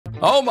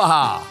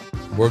Omaha.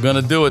 We're going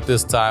to do it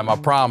this time. I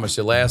promise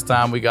you. Last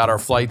time we got our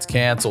flights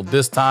canceled.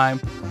 This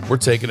time we're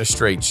taking a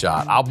straight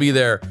shot. I'll be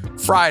there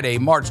Friday,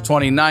 March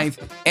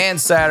 29th and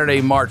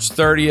Saturday, March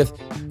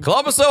 30th.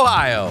 Columbus,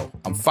 Ohio.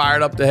 I'm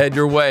fired up to head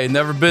your way.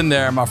 Never been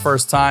there. My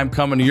first time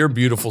coming to your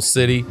beautiful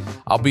city.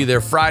 I'll be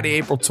there Friday,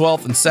 April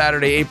 12th and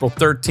Saturday, April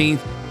 13th.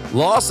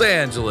 Los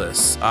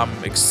Angeles. I'm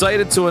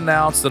excited to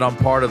announce that I'm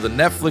part of the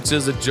Netflix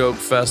Is a Joke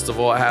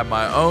Festival. I have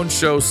my own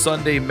show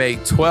Sunday, May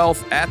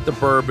 12th at the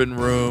Bourbon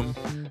Room.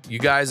 You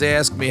guys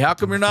ask me, how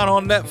come you're not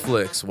on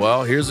Netflix?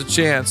 Well, here's a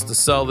chance to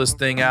sell this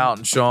thing out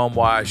and show them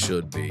why I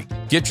should be.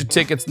 Get your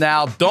tickets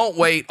now. Don't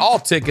wait. All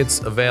tickets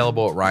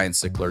available at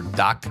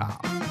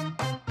RyanSickler.com.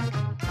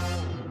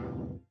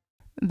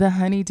 The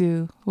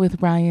HoneyDew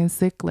with Ryan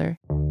Sickler.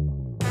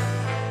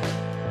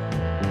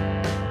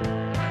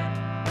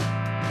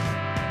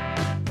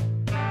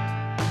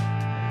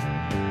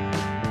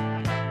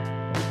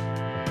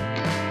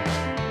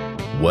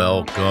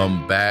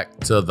 Welcome back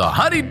to the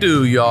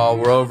HoneyDew, y'all.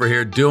 We're over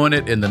here doing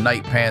it in the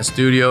Night Pants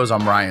Studios.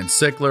 I'm Ryan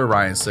Sickler,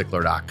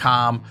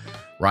 RyanSickler.com.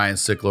 Ryan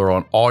Sickler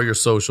on all your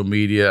social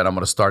media. And I'm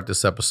going to start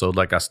this episode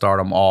like I start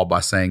them all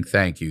by saying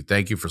thank you.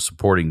 Thank you for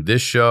supporting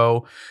this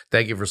show.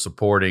 Thank you for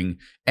supporting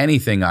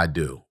anything I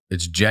do.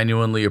 It's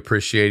genuinely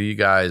appreciated, you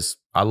guys.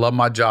 I love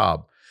my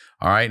job.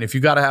 All right. And if you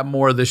got to have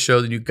more of this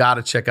show, then you got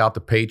to check out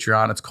the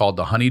Patreon. It's called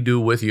the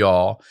HoneyDew with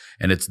y'all.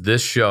 And it's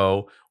this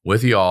show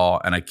with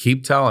y'all. And I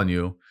keep telling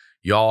you,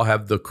 y'all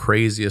have the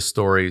craziest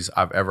stories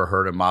I've ever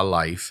heard in my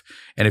life.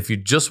 And if you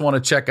just want to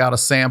check out a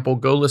sample,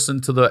 go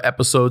listen to the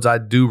episodes I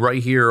do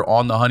right here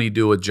on the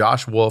HoneyDew with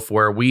Josh Wolf,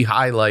 where we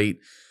highlight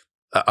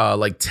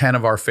like 10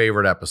 of our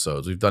favorite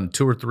episodes. We've done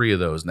 2 or 3 of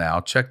those now.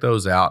 Check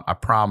those out. I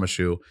promise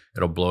you,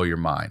 it'll blow your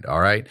mind.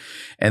 All right.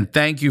 And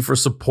thank you for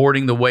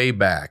supporting the way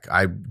back.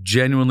 I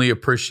genuinely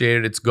appreciate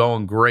it. It's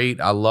going great.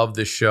 I love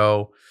this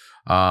show.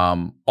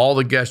 All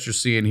the guests you're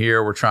seeing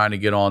here, we're trying to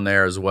get on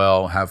there as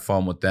well. Have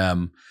fun with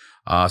them.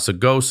 So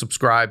go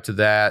subscribe to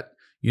that.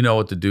 You know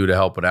what to do to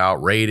help it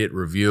out. Rate it,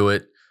 review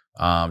it.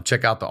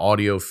 Check out the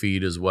audio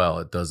feed as well.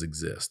 It does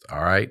exist.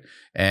 All right.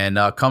 And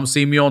come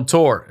see me on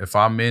tour. If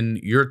I'm in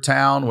your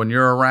town when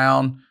you're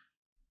around,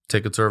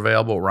 tickets are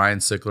available at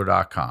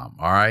RyanSickler.com.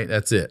 All right.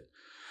 That's it.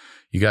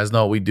 You guys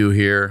know what we do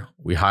here.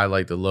 We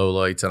highlight the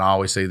lowlights. And I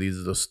always say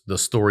these are the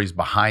stories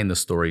behind the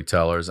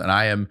storytellers. And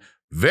I am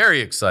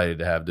very excited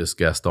to have this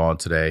guest on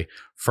today.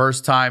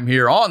 First time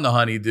here on the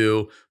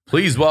HoneyDew.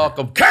 Please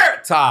welcome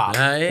Carrot Top.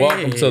 Hey,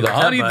 welcome to the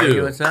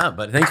HoneyDew. What's up,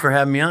 buddy? Thanks for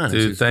having me on.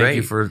 Dude, thank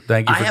you for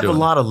doing it. I have a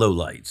lot of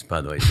lowlights,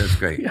 by the way. So that's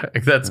great. Yeah,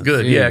 that's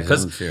good. Serious, Yeah,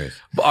 because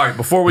all right,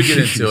 before we get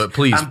into it,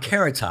 please. I'm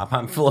Carrot Top.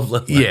 I'm full of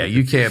lowlights. Yeah,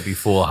 you can't be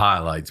full of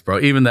highlights, bro.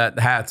 Even that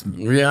hat's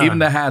even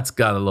the hat's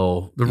got a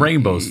little the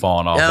rainbow's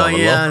falling off. Oh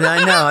yeah,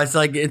 I know. It's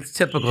like it's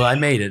typical. I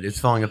made it. It's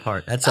falling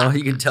apart. That's all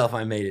you can tell if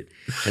I made it.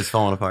 It's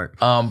falling apart.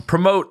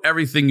 Promote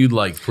everything you'd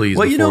like, please.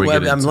 Well, you know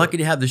what? I'm lucky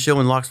to have the show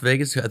in Las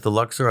Vegas at the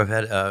Luxor. I've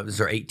had this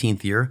is our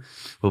 18th year.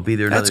 We'll be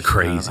there. That's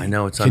crazy. I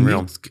know it's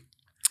unreal.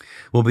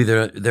 We'll be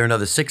there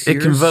another 6 years.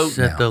 It can vote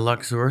at the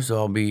Luxor, so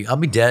I'll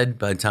be dead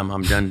by the time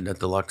I'm done at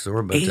the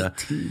Luxor.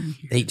 But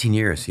 18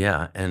 years,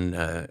 yeah. And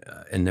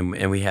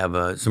we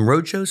have some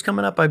road shows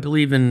coming up. I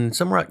believe in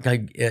somewhere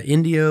like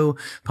Indio,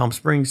 Palm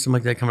Springs, something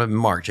like that coming up in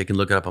March. I can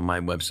look it up on my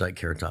website,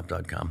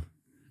 carrottop.com.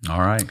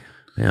 All right.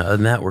 Yeah, other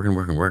than that,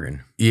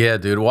 working. Yeah,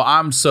 dude. Well,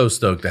 I'm so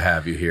stoked to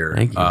have you here.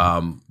 Thank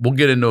you. We'll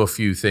get into a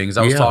few things.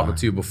 I was talking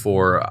to you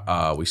before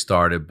we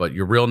started, but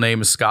your real name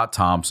is Scott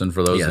Thompson,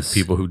 for those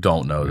people who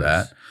don't know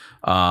that.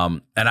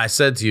 And I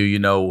said to you, you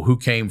know, who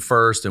came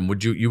first,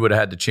 and you would have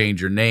had to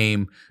change your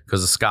name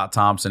because of Scott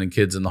Thompson and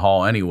Kids in the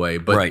Hall anyway.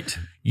 But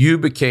you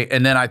became,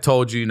 and then I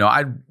told you, you know,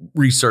 I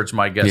researched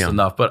my guests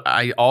enough, but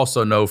I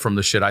also know from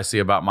the shit I see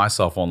about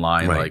myself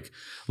online, like,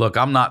 look,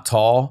 I'm not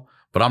tall,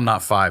 but I'm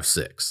not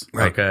 5'6".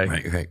 Okay.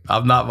 Right.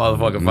 I'm not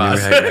motherfucking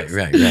 5'6".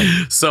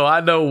 Right. So I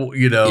know,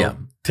 you know,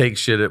 take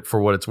shit for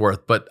what it's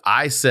worth. But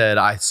I said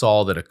I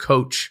saw that a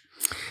coach.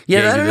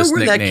 Yeah, I don't know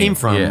where that came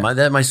from.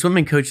 Yeah. My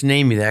swimming coach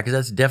named me that because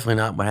that's definitely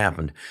not what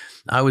happened.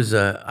 I was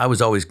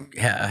always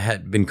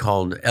had been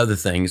called other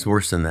things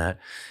worse than that,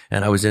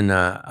 and I was in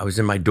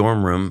my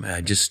dorm room.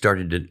 I just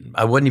started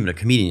I wasn't even a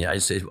comedian yet. I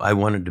just said I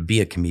wanted to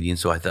be a comedian,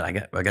 so I thought I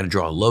got to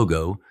draw a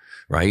logo,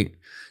 right?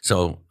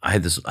 So I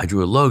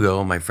drew a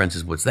logo. My friend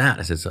says, "What's that?"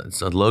 I said,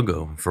 "It's a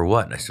logo for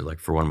what?" And I said,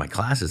 "Like for one of my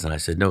classes." And I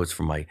said, "No, it's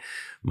for my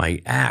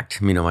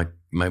act. You know,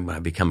 when I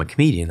become a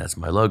comedian, that's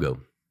my logo."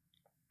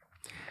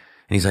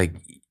 And he's like,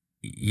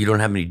 you don't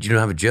have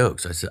a joke.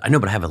 So I said, I know,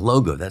 but I have a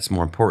logo. That's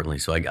more importantly.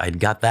 So I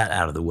got that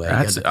out of the way.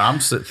 I'm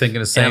thinking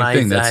the same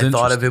thing. That's I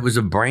thought of it was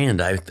a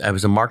brand. I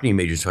was a marketing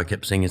major, so I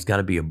kept saying it's got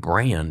to be a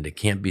brand. It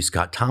can't be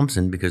Scott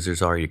Thompson because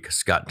there's already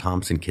Scott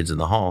Thompson Kids in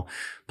the Hall.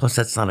 Plus,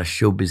 that's not a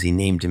show busy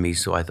name to me.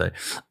 So I thought,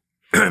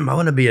 I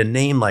want to be a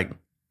name like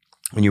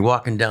when you're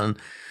walking down,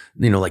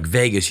 you know, like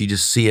Vegas, you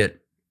just see it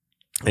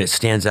and it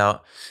stands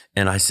out.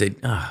 And I said,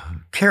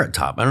 Carrot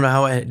Top. I don't know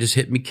how it just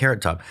hit me,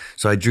 Carrot Top.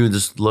 So I drew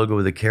this logo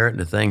with a carrot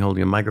and a thing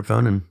holding a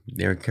microphone, and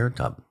there, Carrot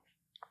Top.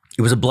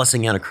 It was a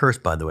blessing and a curse,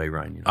 by the way,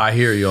 Ryan. You know? I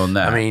hear you on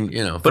that. I mean,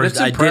 you know, but first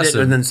it's I impressive. did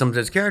it, and then someone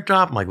says Carrot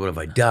Top. I'm like, what have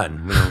I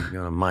done? You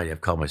know, might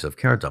have called myself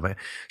Carrot Top. I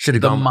should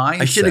have gone.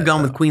 I should have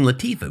gone with Queen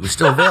Latifah. It was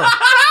still available.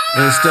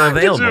 It was still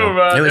available.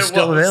 It was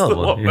still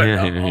available.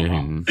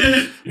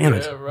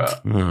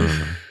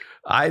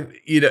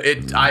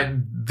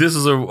 This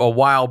is a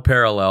wild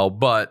parallel,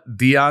 but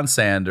Deion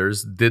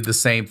Sanders did the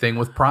same thing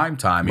with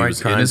Primetime. He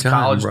was in his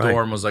college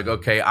dorm, was like,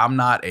 okay, I'm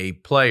not a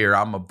player,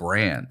 I'm a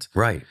brand.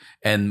 Right.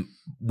 And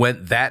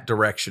went that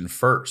direction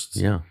first.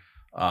 Yeah.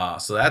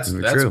 So that's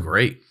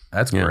great.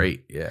 That's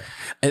great. Yeah.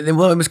 And then,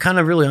 well, it was kind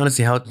of really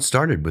honestly how it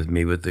started with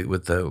me with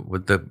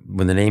the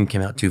when the name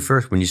came out too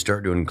first. When you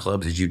start doing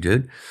clubs as you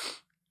did,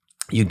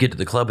 you'd get to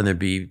the club and there'd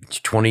be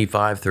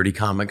 25, 30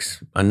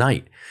 comics a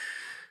night.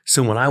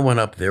 So when I went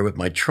up there with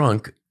my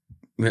trunk,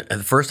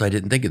 at first I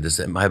didn't think of this.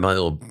 I had my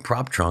little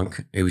prop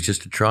trunk. It was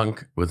just a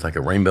trunk with like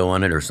a rainbow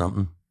on it or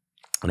something.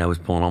 And I was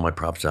pulling all my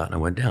props out and I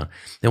went down.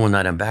 Then one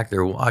night I'm back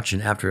there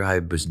watching. After I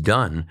was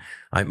done,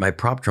 my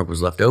prop trunk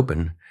was left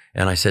open.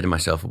 And I said to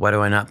myself, why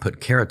do I not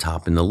put Carrot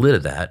Top in the lid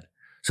of that?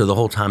 So the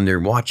whole time they're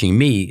watching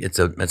me, it's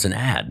an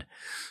ad.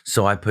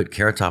 So I put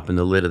Carrot Top in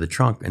the lid of the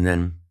trunk. And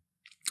then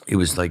it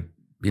was like,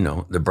 you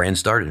know, the brand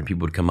started and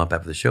people would come up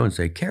after the show and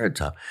say, Carrot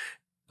Top.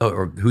 Oh,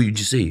 or who did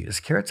you see? It's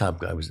Carrot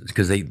Top guy.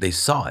 Because they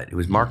saw it. It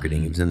was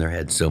marketing. It was in their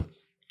head. So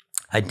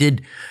I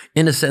did,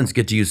 in a sense,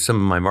 get to use some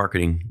of my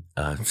marketing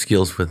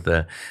skills with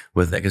that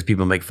because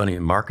people make fun of you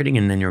marketing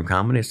and then you're in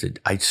comedy.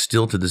 I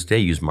still to this day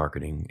use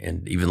marketing,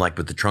 and even like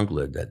with the trunk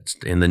lid, that's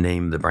in the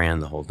name, the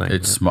brand, the whole thing.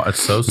 It's smart.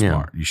 It's so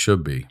smart. You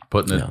should be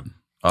putting it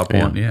up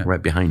on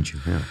right behind you.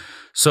 Yeah.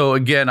 So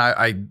again,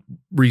 I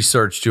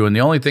researched you, and the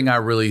only thing I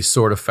really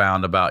sort of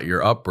found about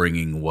your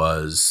upbringing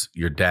was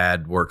your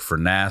dad worked for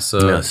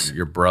NASA,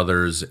 your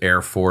brother's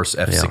Air Force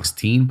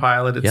F-16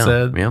 pilot, it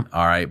said. Yeah.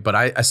 All right, but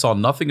I saw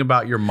nothing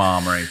about your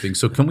mom or anything.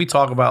 So can we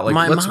talk about, like,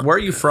 where are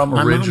you from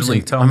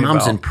originally? My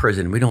mom's in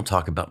prison. We don't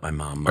talk about my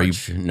mom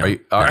much. All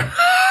right.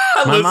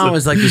 My mom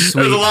was like the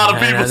sweet. There's a lot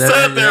of people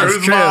sat there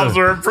whose moms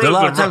are in prison. A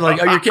lot of times,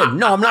 like, oh, you're kidding?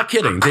 No, I'm not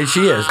kidding.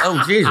 She is.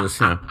 Oh, Jesus.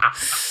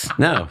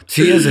 No,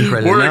 she is in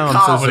prison. We're in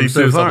comedy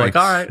too. So I'm like,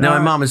 all right. Now, my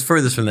mom is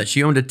furthest from that.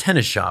 She owned a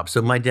tennis shop.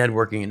 So my dad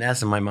working at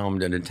NASA, my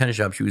mom owned a tennis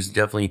shop. She was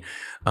definitely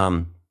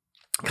kind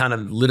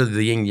of lit of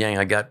the yin yang.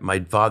 I got my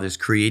father's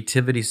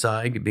creativity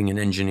side, being an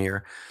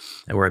engineer,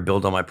 where I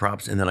build all my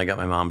props, and then I got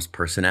my mom's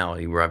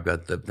personality, where I've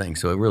got the thing.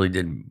 So it really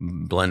did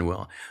blend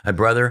well. My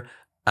brother,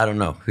 I don't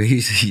know.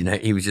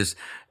 He was just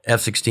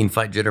F-16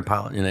 fight jetter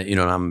pilot, and and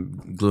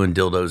I'm gluing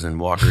dildos and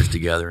walkers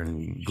together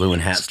and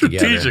gluing hats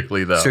together.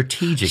 Strategically, There's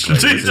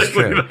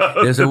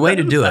a way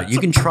to do it.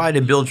 You can try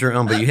to build your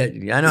own, but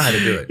I know how to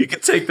do it. You can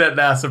take that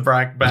NASA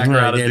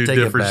background and do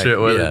different shit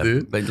with it,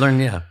 dude. But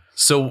learn,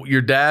 So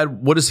your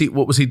dad, what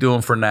was he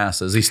doing for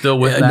NASA? Is he still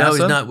with NASA? No, he's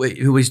not.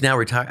 He's now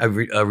retired.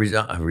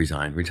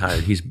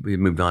 Retired. He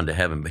moved on to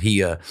heaven. But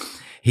he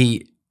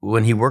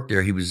when he worked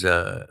there, he was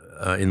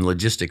in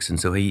logistics, and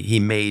so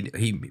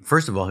he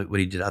first of all, what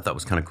he did I thought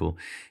was kind of cool.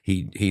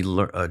 He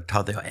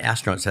taught the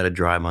astronauts how to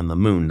drive on the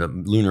moon, the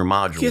lunar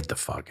module. Get the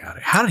fuck out of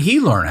here! How did he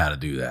learn how to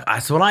do that?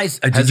 That's what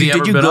did you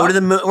go to the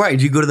moon? Right?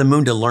 Did you go to the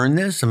moon to learn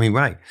this? I mean,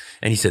 right?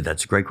 And he said,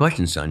 "That's a great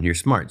question, son. You're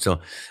smart."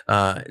 So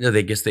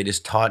they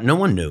just taught. No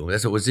one knew.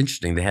 That's what was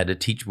interesting. They had to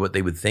teach what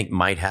they would think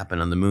might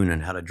happen on the moon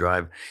and how to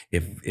drive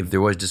if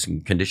there was just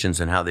conditions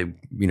and how they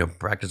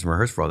practice and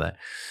rehearse for all that.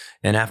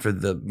 And after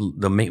the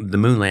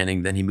moon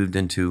landing, then he moved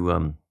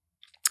into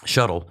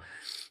shuttle.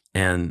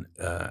 And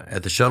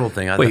at the shuttle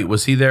thing,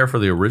 was he there for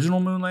the original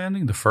moon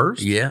landing, the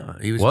first? Yeah,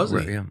 he was. Was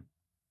he?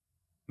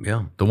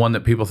 Yeah. The one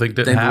that people think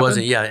didn't happen?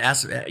 Wasn't. Yeah.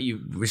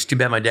 It's too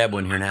bad my dad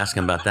wasn't here and ask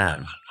him about that.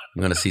 I'm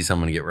going to see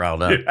someone get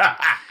riled up.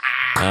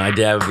 My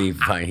dad would be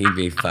fine. He'd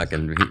be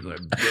fucking. I think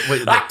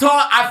I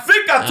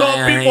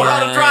taught people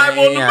how to drive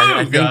on the moon.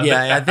 I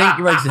think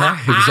you're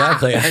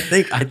exactly.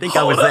 I think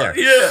I was there.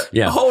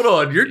 Yeah. Hold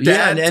on. Your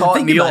dad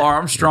taught Neil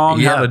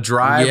Armstrong how to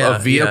drive a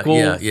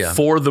vehicle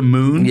for the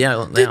moon.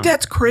 Yeah.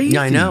 That's crazy.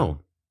 Yeah, I know.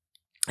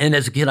 And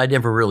as a kid, I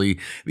never really,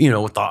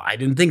 thought, I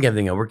didn't think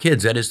anything of. We're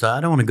kids. I just thought,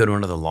 I don't want to go to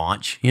another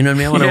launch. You know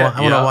what I mean? I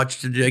want to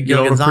watch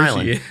Gilligan's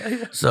Island.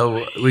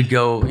 So we'd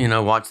go,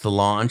 watch the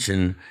launch.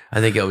 And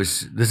I think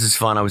this is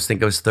fun. I was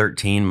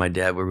 13. My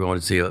dad, we were going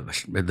to see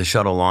the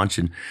shuttle launch.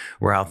 And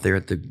we're out there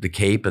at the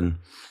Cape. And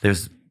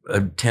there's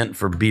a tent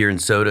for beer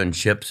and soda and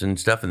chips and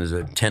stuff. And there's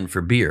a tent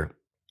for beer.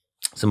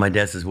 So my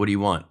dad says, what do you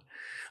want?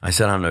 I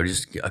said, I don't know,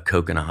 just a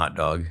Coke and a hot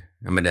dog.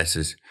 And my dad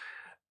says,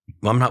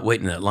 well, I'm not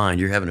waiting in that line.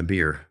 You're having a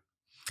beer.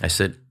 I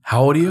said,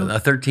 how old are you?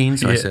 13.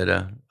 So I said,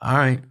 all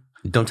right,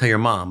 don't tell your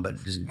mom,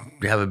 but just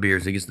have a beer.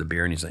 So he gets the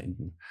beer and he's like,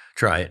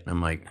 try it. And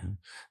I'm like,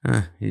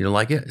 you don't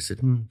like it? I said,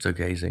 it's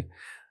okay. He's like,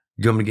 do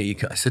you want me to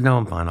get you? I said, no,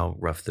 I'm fine. I'll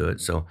rough through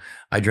it. So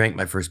I drank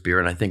my first beer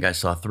and I think I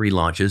saw 3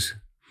 launches.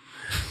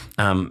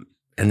 And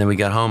then we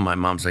got home. My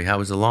mom's like, how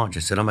was the launch? I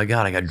said, oh my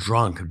God, I got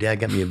drunk.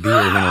 Dad got me a beer.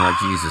 And I'm like,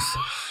 Jesus.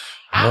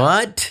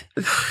 What?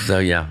 So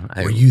yeah.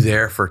 Were you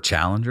there for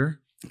Challenger?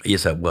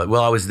 Yes, I was.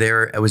 Well, I was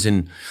there.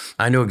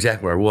 I know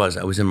exactly where I was.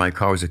 I was in my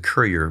car. I was a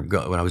courier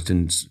when I was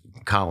in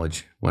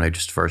college when I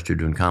just first started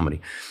doing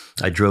comedy.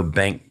 I drove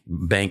bank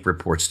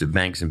reports to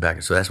banks and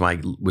back. So that's why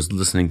I was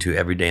listening to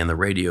every day on the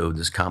radio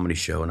this comedy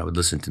show, and I would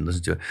listen to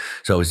it.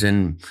 So I was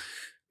on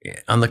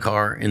the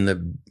car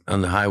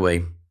on the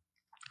highway,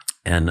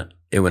 and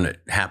when it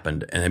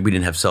happened, and we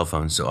didn't have cell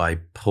phones, so I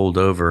pulled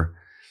over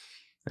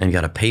and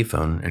got a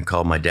payphone and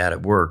called my dad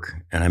at work.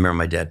 And I remember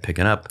my dad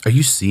picking up. Are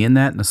you seeing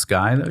that in the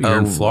sky though? You're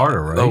in Florida,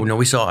 right? Oh no,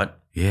 we saw it.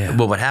 Yeah.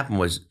 Well, what happened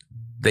was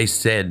they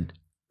said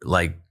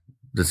like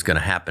this is going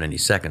to happen any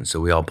second, so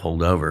we all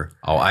pulled over.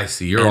 Oh, I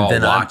see. You're all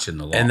watching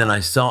the law. And then I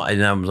saw it,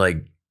 and I was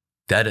like,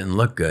 that didn't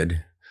look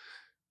good.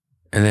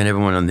 And then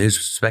everyone on the news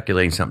was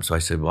speculating something. So I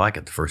said, well, I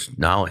got the first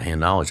hand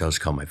knowledge. I'll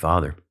just call my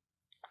father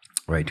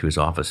right to his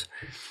office.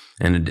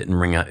 And it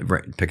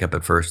didn't pick up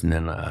at first. And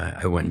then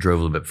I went and drove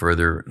a little bit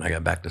further, and I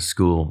got back to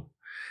school,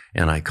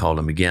 and I called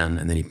him again,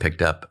 and then he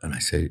picked up, and I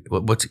said,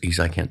 he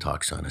said, I can't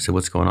talk, son. I said,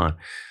 what's going on?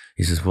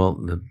 He says, well,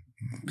 the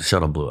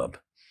shuttle blew up.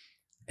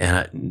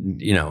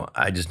 And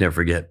I just never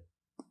forget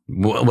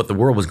what the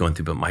world was going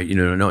through, but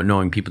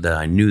knowing people that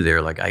I knew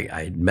there, like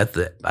I had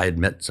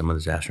met some of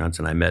those astronauts,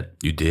 and I met.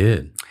 You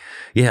did.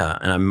 Yeah.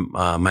 And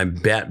my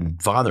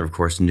father, of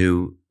course,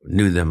 knew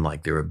them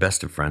like they were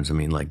best of friends. I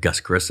mean, like Gus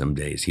Grissom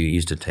days. He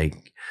used to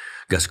take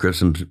Gus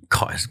Grissom's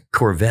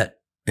Corvette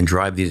and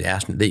drive these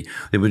astronauts.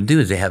 They would do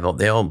is they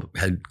all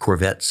had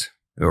Corvettes,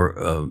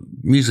 or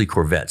usually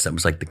Corvettes. That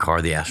was like the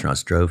car the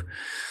astronauts drove,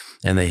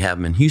 and they have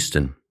them in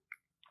Houston.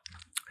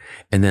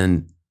 And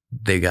then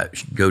they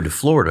go to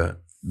Florida.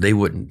 They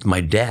wouldn't. My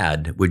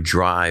dad would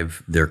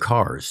drive their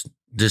cars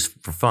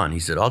just for fun. He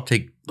said, "I'll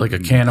take like a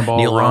cannonball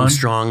Neil run?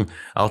 Armstrong.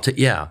 I'll take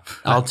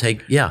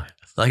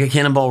like a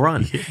cannonball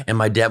run." Yeah. And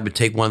my dad would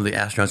take one of the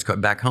astronauts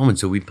back home, and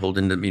so we pulled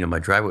into my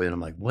driveway, and I'm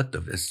like, "What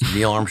the? It's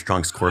Neil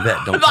Armstrong's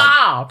Corvette.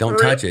 Don't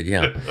touch it."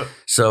 Yeah.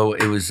 So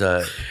it was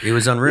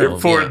unreal. Your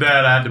poor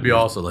dad had to be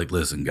also like,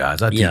 "Listen,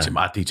 guys, I teach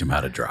him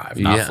how to drive.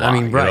 Not fly." I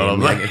mean, right. You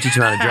know I teach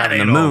him how to drive on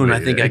the moon. I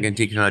think I can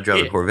teach him how to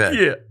drive a Corvette.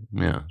 Yeah.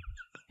 Yeah.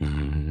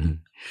 Mm-hmm.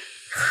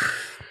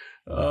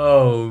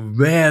 Oh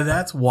man,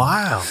 that's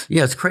wild.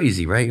 Yeah, it's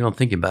crazy, right? You don't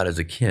think about it as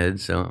a kid.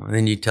 So and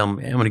then you tell them,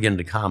 hey, I'm going to get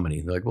into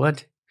comedy. They're like,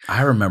 what?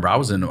 I remember I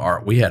was in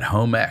art. We had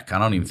home ec. I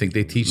don't even think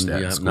they teach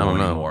that in school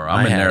anymore.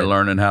 I'm in there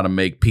learning how to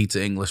make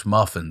pizza English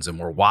muffins, and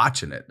we're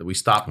watching it. We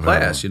stopped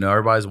class.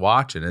 Everybody's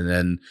watching, and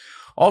then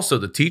also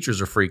the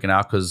teachers are freaking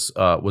out because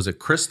was it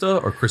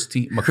Krista or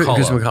Christine McCullough?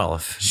 Chris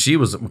McAuliffe. She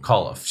was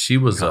McAuliffe. She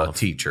was a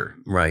teacher,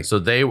 right? So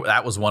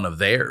that was one of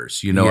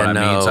theirs. You know what I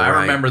mean? So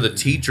I remember the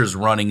teachers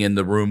running in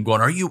the room,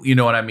 going, "Are you?" You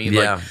know what I mean?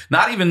 Yeah. Like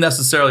not even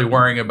necessarily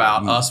worrying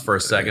about us for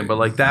a second, but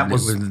like that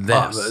was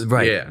us.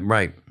 Right? Yeah.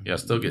 Right. Yeah,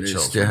 still get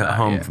chills.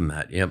 From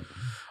that. Yep.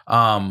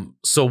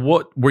 So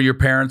what were your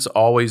parents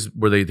always?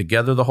 Were they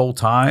together the whole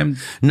time?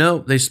 No,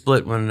 they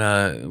split when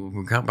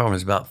Compound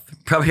was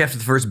probably after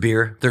the first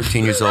beer.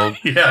 13 years old.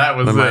 Yeah, that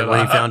was when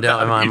he found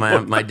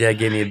out my dad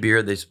gave me a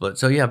beer. They split.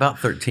 So yeah, about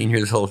 13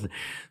 years old,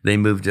 they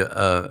moved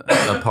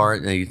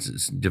apart. And they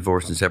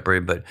divorced and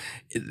separated. But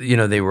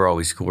they were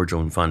always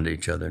cordial and fun to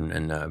each other.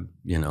 And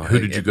who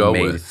did you go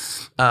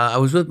with? I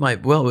was with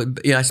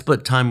I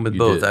split time with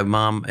both. I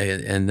mom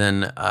and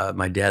then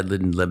my dad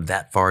didn't live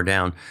that far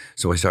down,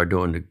 so I started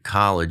going to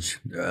college,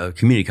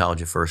 community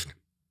college at first.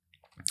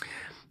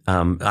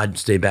 I'd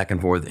stay back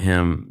and forth with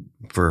him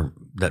for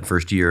that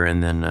first year,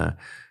 and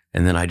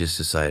then I just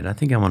decided I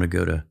think I want to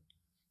go to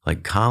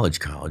like college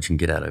and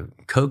get out of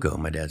Cocoa.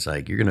 My dad's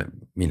like, you're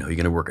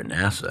gonna work at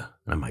NASA,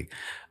 and I'm like,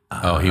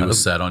 he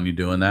was set on you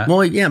doing that.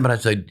 Well, yeah, but I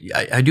said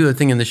I do a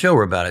thing in the show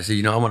about it. I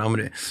said, I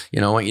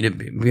want you to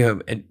be.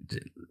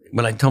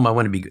 When I told him I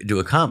want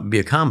to be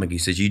a comic, he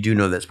says, you do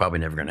know that's probably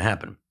never going to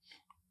happen.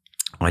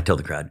 When I tell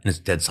the crowd, and it's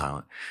dead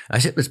silent, I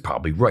said, it's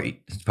probably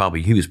right.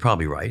 He was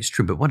probably right. It's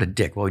true, but what a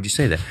dick. Why would you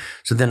say that?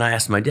 So then I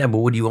asked my dad,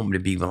 well, what do you want me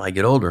to be when I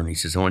get older? And he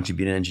says, I want you to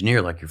be an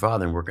engineer like your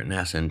father and work at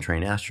NASA and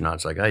train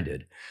astronauts like I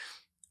did.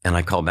 And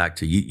I called back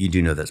to, you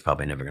do know that's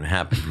probably never going to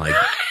happen. Like,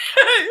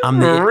 I'm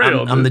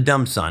the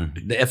dumb son.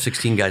 The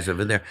F-16 guys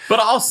over there. But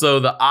also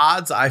the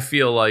odds, I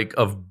feel like,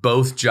 of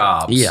both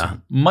jobs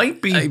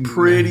might be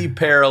pretty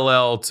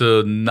parallel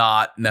to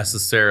not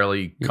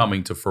necessarily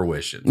coming to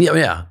fruition.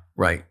 Yeah,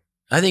 right.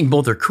 I think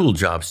both are cool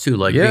jobs too.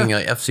 Like being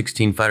an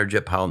F-16 fighter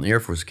jet pilot in the Air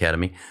Force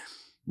Academy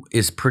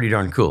is pretty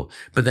darn cool.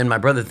 But then my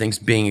brother thinks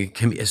being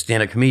a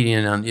stand-up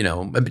comedian on,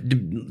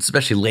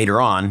 especially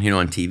later on,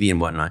 on TV and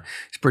whatnot,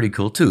 it's pretty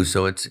cool too.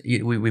 So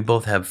we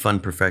both have fun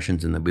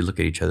professions, and then we look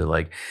at each other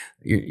like,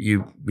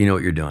 you know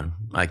what you're doing.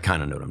 I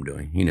kind of know what I'm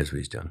doing. He knows what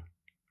he's doing.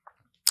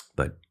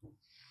 But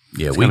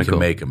yeah, we can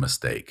make a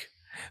mistake.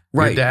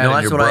 Right. I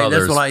always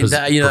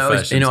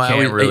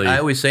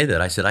say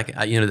that. I said,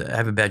 I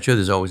have a bad show.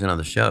 There's always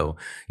another show.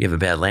 You have a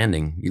bad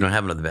landing. You don't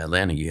have another bad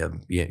landing.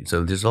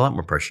 So there's a lot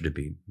more pressure to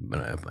be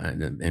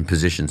in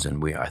positions than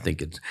we are. I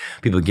think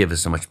people give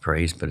us so much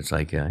praise, but it's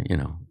like,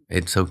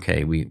 it's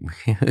okay. We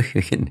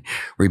can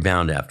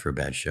rebound after a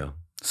bad show.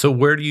 So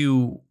where do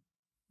you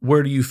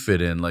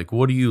fit in? Like,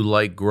 what do you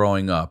like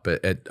growing up?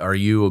 Are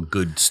you a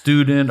good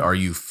student? Are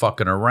you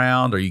fucking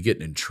around? Are you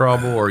getting in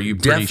trouble? Or are you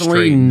pretty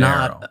straight and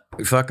narrow?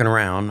 fucking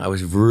around. I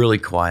was really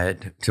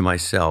quiet to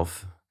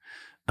myself.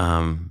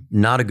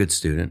 Not a good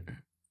student.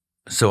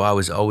 So I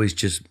was always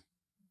just,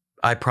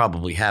 I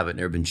probably haven't,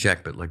 never been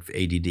checked, but like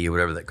ADD or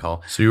whatever they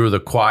call. So you were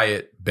the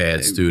quiet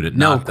bad student,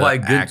 not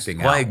quiet the good, acting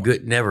quiet out.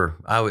 Good. Never.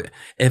 I would,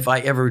 if I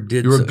ever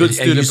did. You were a good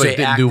student, but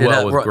didn't do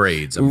well with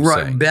grades. I'm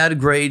saying. Bad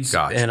grades,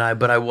 Gotcha.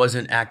 but I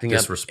wasn't acting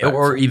up,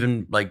 or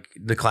even like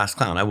the class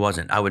clown. I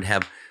wasn't. I would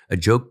have a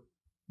joke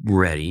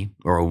ready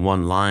or a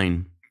one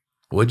line.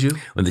 Would you?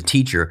 With the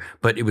teacher,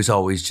 but it was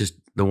always just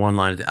the one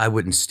line. I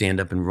wouldn't stand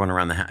up and run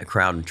around the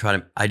crowd and try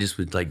to. I just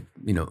would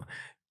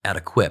add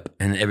a quip,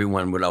 and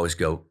everyone would always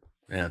go,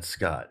 "Yeah, that's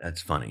Scott.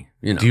 That's funny."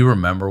 Do you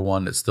remember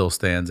one that still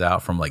stands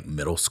out from like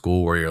middle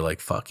school where you're like,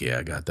 "Fuck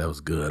yeah, that was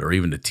good," or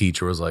even the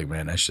teacher was like,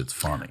 "Man, that shit's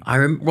funny." I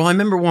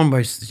remember one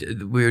where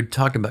we were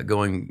talking about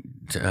going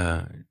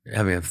to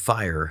having a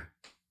fire.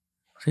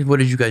 I said, "What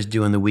did you guys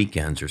do on the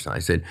weekends or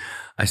something?"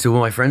 I said,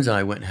 well, my friends and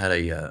I went and had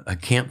a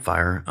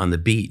campfire on the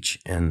beach,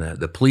 and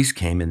the police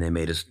came and they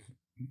made us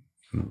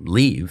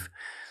leave.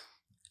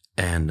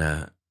 And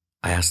I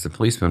asked the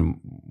policeman,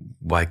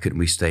 why couldn't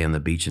we stay on the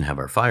beach and have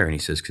our fire? And he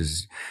says,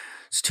 because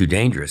it's too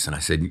dangerous. And I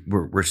said,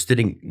 we're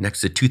sitting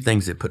next to two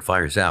things that put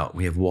fires out.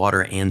 We have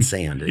water and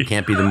sand. It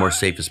can't be the more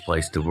safest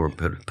place to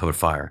put a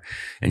fire.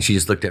 And she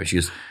just looked at me. She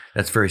goes,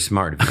 that's very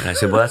smart of you. And I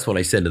said, well, that's what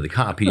I said to the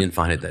cop. He didn't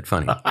find it that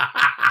funny.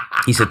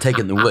 He said, take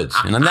it in the woods.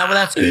 And I'm not, well,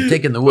 that's good.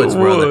 Take it in the woods.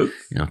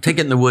 Take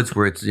it in the woods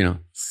where it's,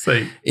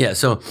 safe. Yeah.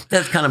 So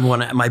that's kind of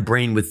what my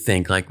brain would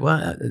think, like,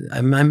 well,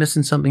 am I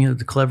missing something of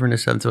the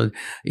cleverness of it?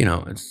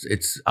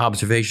 It's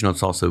observational.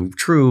 It's also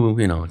true.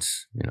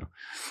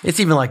 It's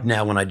even like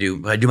now when I do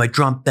my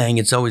Trump thing,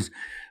 it's always,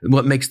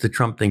 what makes the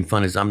Trump thing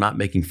fun is I'm not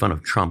making fun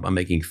of Trump. I'm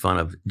making fun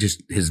of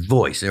just his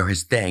voice or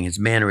his thing, his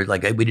manner.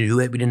 Like we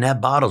didn't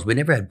have bottles. We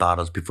never had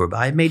bottles before, but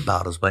I made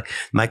bottles, but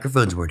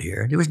microphones weren't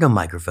here. There was no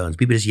microphones.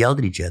 People just yelled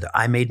at each other.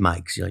 I made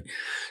mics.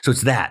 So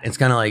it's that. It's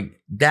kind of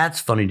like,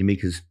 that's funny to me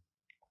because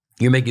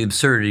you're making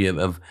absurdity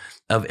of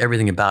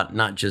everything about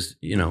not just,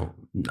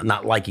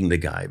 not liking the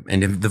guy.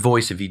 And if the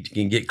voice, if you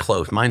can get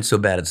close, mine's so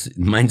bad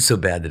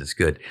that it's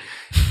good.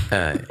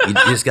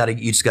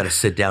 You just gotta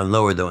sit down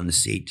lower though in the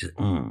seat.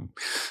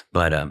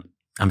 But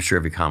I'm sure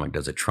every comic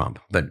does a Trump,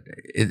 but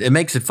it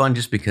makes it fun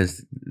just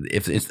because I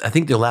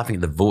think they're laughing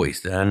at the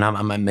voice, and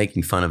I'm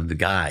making fun of the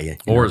guy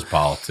or his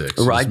politics,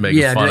 right? I'm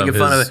making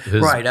fun of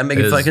it, right? I'm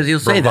making fun because he'll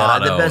say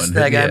that the best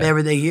thing I've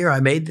ever day here. I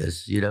made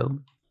this,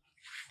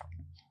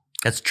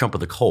 That's Trump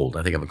with a cold.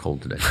 I think I have a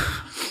cold today.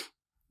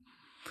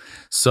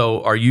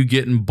 So are you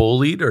getting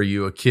bullied? Are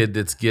you a kid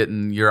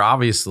you're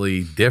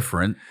obviously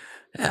different.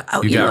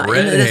 You got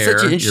red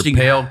hair, you're a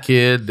pale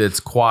kid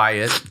that's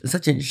quiet. It's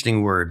such an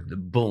interesting word, the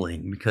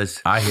bullying,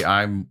 because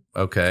I'm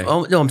okay.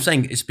 Oh, no, I'm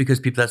saying it's because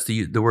people, that's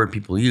the word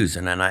people use.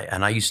 And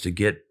I used to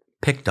get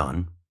picked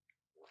on.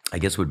 I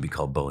guess would be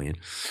called bullying,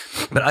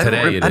 but I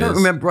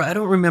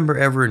don't remember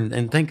ever.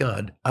 And thank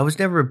God, I was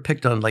never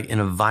picked on like in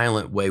a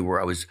violent way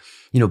where I was,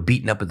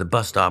 beaten up at the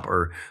bus stop,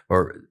 or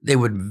they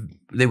would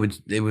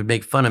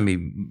make fun of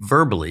me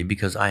verbally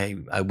because I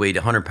weighed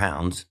 100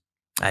 pounds.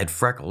 I had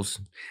freckles,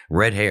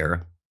 red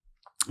hair,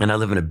 and I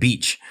live in a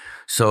beach.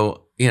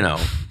 So they're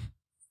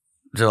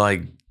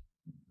like,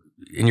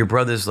 and your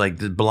brother's like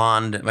the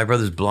blonde. My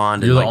brother's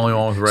blonde. You're the only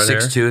one with red hair?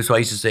 6'2". So I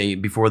used to say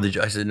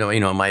I said,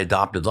 no, my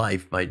adopted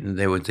life.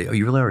 They would say, oh,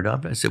 you really are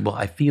adopted? I said, well,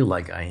 I feel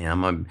like I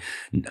am.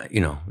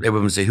 They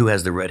would say, who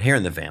has the red hair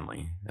in the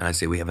family? And I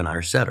say, we have an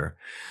Irish setter.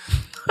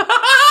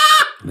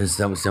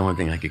 That was the only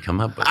thing I could come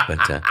up with.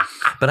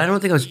 But I don't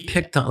think I was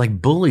picked on, like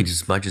bullied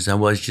as much as I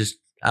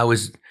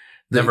was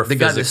never the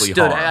guy that physically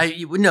stood.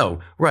 harmed.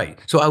 No, right.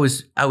 So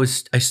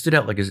I stood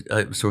out like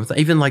a sort of thing.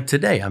 Even like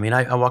today. I mean,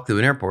 I walk through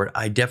an airport.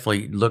 I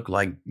definitely look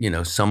like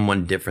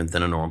someone different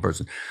than a normal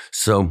person.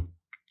 So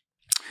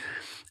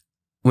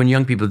when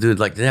young people do it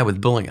like that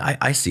with bullying,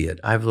 I see it.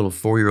 I have a little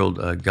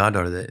 4-year-old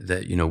goddaughter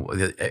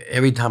that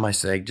every time I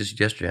say, just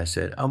yesterday I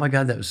said, oh my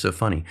God, that was so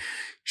funny.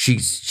 She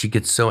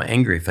gets so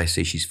angry if I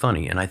say she's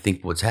funny, and I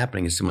think what's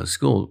happening is someone at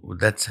school,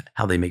 that's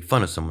how they make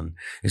fun of someone.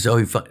 Is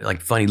you're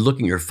like funny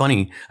looking or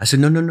funny. I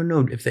said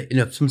no.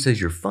 If someone says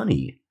you're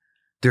funny,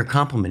 they're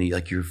complimenting you,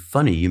 like you're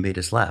funny. You made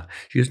us laugh.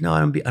 She goes, no, I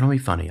don't be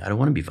funny. I don't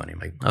want to be funny. I'm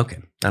like, okay,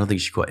 I don't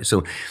think she's quite.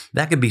 So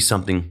that could be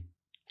something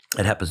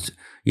that happens,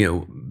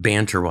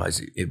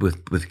 banter-wise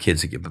with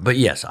kids. But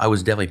yes, I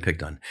was definitely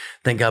picked on.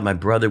 Thank God my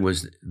brother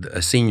was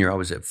a senior. I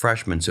was a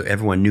freshman, so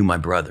everyone knew my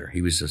brother.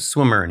 He was a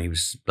swimmer, and he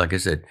was, like I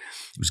said,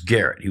 it was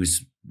Garrett.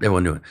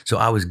 Everyone knew him. So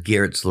I was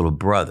Garrett's little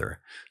brother.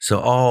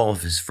 So all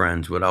of his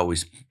friends would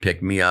always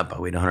pick me up. I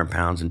weighed 100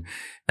 pounds, and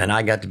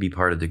I got to be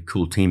part of the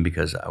cool team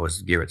because I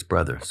was Garrett's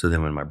brother. So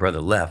then when my brother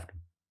left,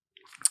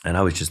 and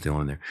I was just the only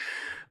one there,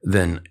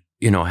 then,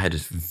 I had to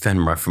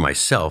fend for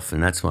myself,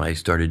 and that's when I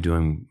started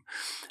doing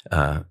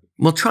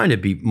trying to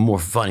be more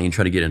funny and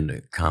try to get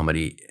into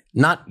comedy,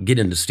 not get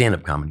into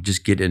stand-up comedy,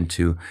 just get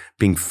into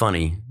being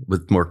funny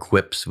with more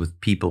quips with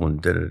people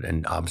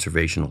and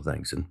observational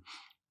things. And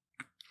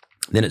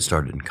then it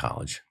started in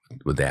college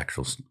with the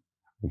actual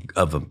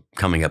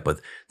coming up with,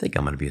 I think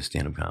I'm going to be a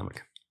stand-up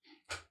comic.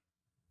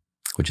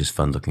 which is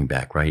fun looking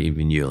back, right?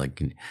 Even you,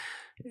 like,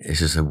 it's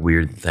just a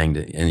weird thing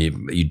and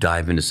you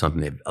dive into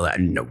something that I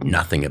know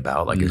nothing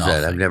about. Like I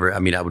said,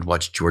 I would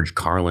watch George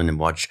Carlin and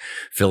watch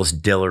Phyllis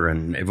Diller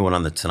and everyone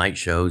on the Tonight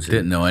Shows.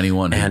 Didn't know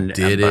anyone who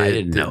did it. I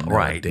didn't know,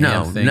 right.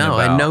 No,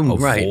 I know,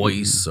 right.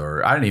 Voice,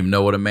 or I didn't even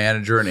know what a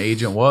manager and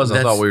agent was.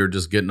 I thought we were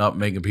just getting up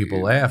making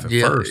people laugh at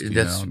first.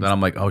 Then I'm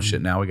like, oh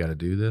shit, now we got to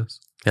do this.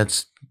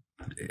 That's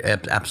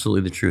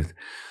absolutely the truth.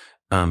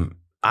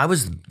 I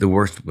was the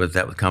worst with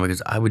comedy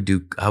because I would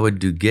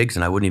do gigs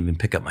and I wouldn't even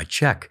pick up my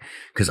check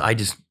because I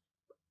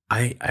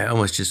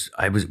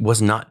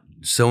was not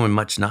so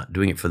much not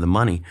doing it for the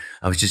money.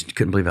 I was just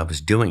couldn't believe I was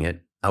doing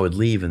it. I would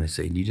leave and they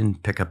say, you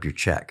didn't pick up your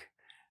check.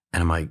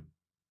 And I'm like,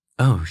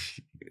 oh,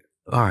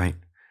 all right.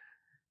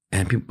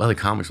 And other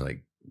comics were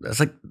like, that's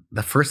like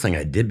the first thing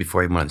I did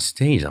before I went on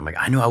stage. I'm like,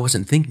 I know I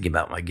wasn't thinking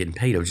about my getting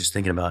paid. I was just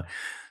thinking about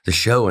the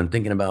show and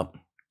thinking about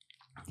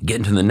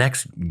getting to the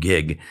next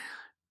gig.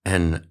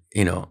 And,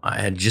 I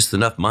had just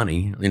enough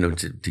money,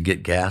 to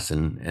get gas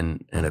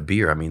and a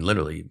beer. I mean,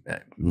 literally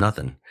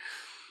nothing.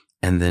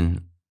 And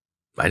then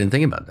I didn't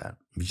think about that.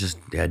 It was just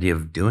the idea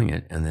of doing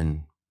it and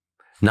then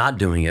not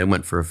doing it. I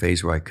went for a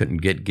phase where I couldn't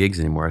get gigs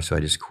anymore. So I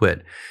just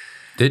quit.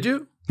 Did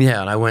you?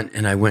 Yeah. And I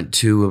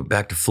went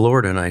back to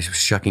Florida and I was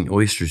shucking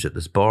oysters at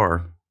this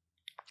bar.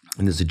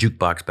 And there's a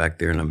jukebox back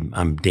there, and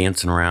I'm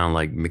dancing around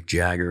like Mick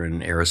Jagger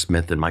and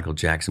Aerosmith and Michael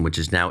Jackson, which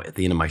is now at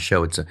the end of my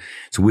show.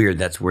 It's weird.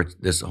 That's where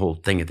this whole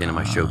thing at the end of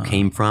my show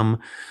came from.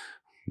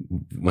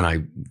 When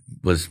I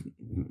was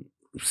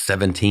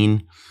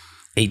 17,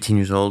 18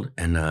 years old,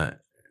 and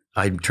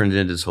I turned it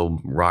into this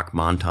whole rock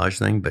montage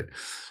thing. But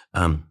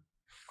I'm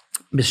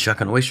just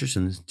shucking oysters,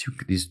 and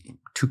these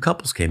two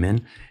couples came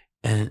in.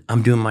 And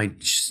I'm doing my,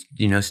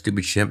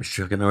 stupid shit,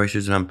 shucking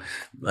oysters, and I'm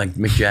like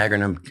Mick Jagger,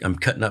 and I'm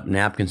cutting up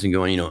napkins and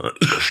going,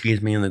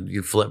 excuse me, and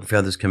the flip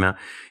feathers come out.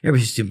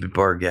 Every stupid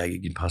bar gag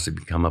you could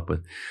possibly come up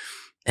with.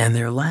 And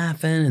they're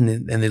laughing,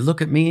 and they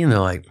look at me, and they're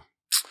like,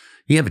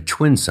 you have a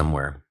twin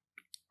somewhere.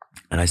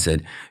 And I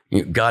said,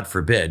 God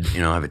forbid,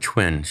 I have a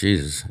twin.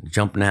 Jesus,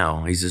 jump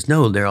now. He says,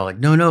 no. They're all like,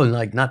 no,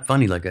 like not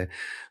funny. Like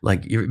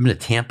you've been to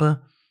Tampa?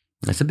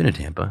 I said, been to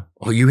Tampa.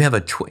 Oh, you have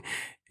a twin.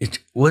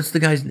 What's the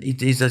guy's? He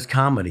does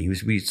comedy.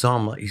 We saw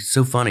him. He's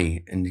so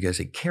funny. And you guys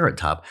say Carrot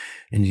Top,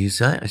 and I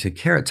said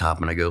Carrot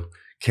Top, and I go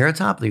Carrot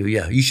Top. They go,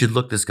 yeah, you should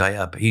look this guy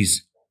up.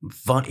 He's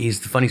fun.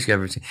 He's the funniest guy I've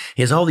ever seen.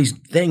 He has all these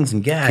things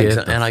and gags,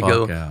 and I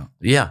go,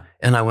 yeah.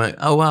 And I went,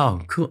 oh wow,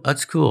 cool.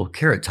 That's cool.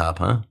 Carrot Top,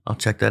 huh? I'll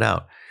check that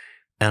out.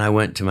 And I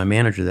went to my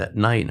manager that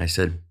night, and I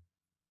said,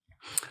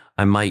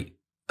 I might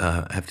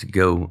have to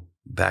go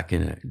back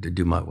in to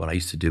do what I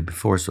used to do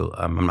before, so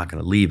I'm not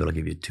going to leave, but I'll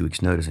give you 2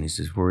 weeks notice. And he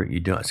says, "Where are you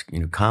doing?" I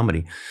said,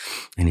 comedy.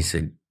 And he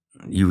said,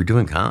 "You were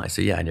doing comedy?" I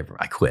said, "Yeah,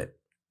 I quit."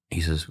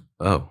 He says,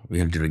 "Oh, we're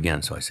going to do it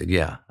again." So I said,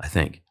 "Yeah, I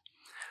think."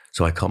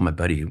 So I called my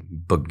buddy who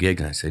booked gigs,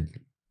 and I said,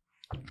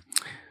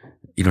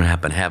 "You don't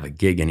happen to have a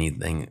gig,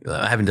 anything?"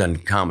 I haven't done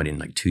comedy in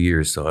like 2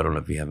 years, so I don't know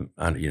if you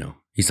haven't,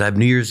 He said, "I have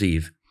New Year's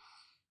Eve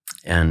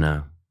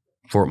and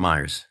Fort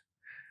Myers."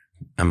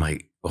 I'm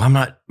like, well, I'm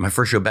not, my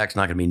first show back's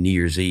not going to be New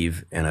Year's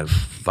Eve in a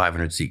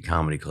 500-seat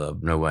comedy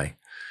club. No way.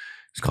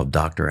 It's called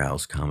Dr.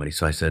 Al's Comedy.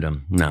 So I said,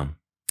 no.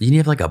 You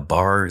have like a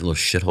bar, a little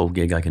shithole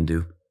gig I can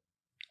do?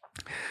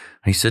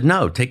 And he said,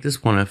 no, take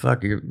this one. I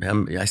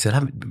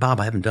said, Bob,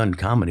 I haven't done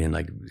comedy.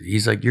 And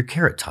he's like, you're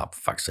Carrot Top,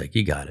 for fuck's sake.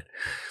 You got it.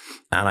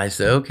 And I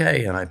said,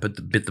 okay. And I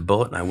bit the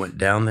bullet, and I went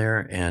down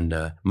there.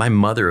 And my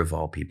mother, of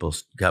all people,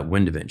 got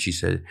wind of it. And she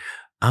said,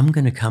 I'm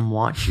going to come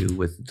watch you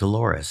with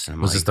Dolores.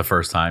 And was this the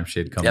first time she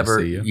had come to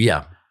see you?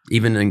 Yeah.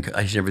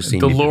 I've never seen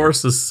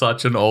Dolores is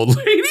such an old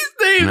lady's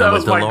name. No, that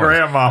was Dolores. My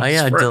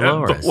grandma's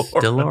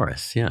friend.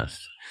 Dolores,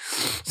 yes.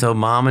 So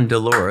Mom and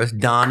Dolores,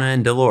 Donna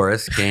and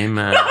Dolores came.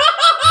 Such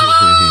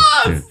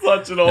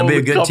an old. It'll be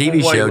a good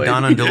TV show, lady.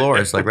 Donna and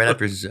Dolores, like right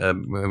after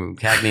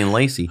Cagney and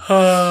Lacey.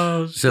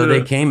 Oh, so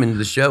they came into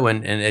the show,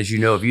 and as you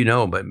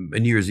know, but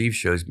New Year's Eve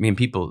shows,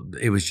 people,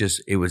 it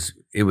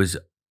was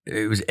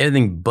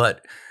anything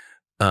but.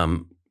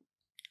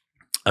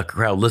 A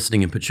crowd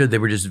listening and they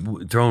were just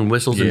throwing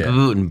whistles and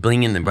boo and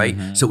blinging them, right?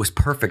 Mm-hmm. So it was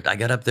perfect. I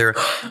got up there,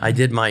 I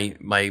did my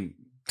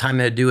time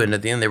that I do it, and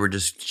at the end they were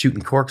just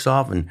shooting corks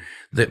off, and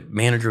the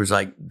manager was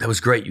like, that was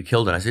great, you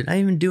killed it. I said, I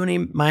didn't even do any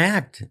of my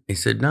act. He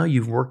said, no,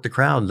 you've worked the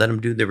crowd, let them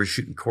do, they were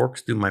shooting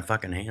corks through my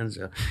fucking hands.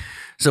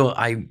 So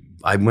I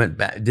went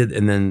back,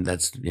 and then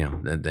that's,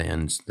 the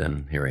ends,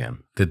 then here I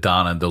am. Did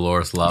Donna and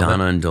Dolores love it?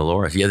 Donna and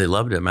Dolores, yeah, they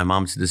loved it. My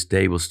mom to this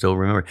day will still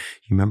remember,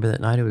 you remember that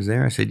night I was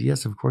there? I said,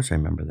 yes, of course I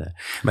remember that.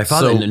 My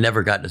father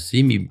never got to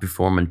see me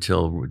perform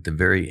until the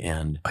very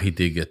end. He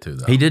did get to,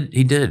 though. He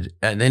did.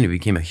 And then he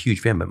became a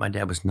huge fan, but my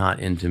dad was not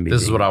into me.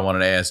 This is what I wanted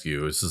to ask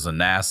you. This is a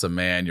NASA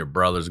man, your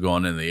brother's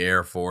going in the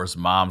Air Force,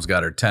 mom's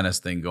got her tennis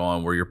thing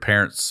going. Were your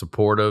parents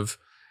supportive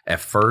at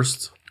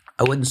first?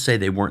 I wouldn't say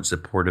they weren't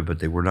supportive, but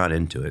they were not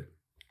into it.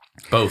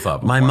 Both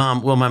of them. My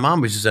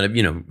mom was just said,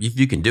 if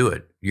you can do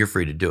it, you're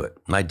free to do it.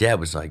 My dad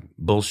was like,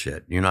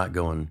 bullshit. You're not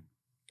going,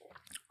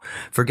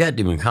 forget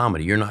doing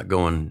comedy. You're not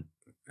going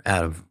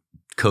out of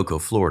Cocoa,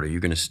 Florida.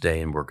 You're going to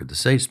stay and work at the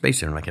Space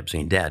Center. And I kept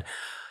saying, Dad,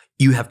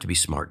 you have to be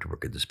smart to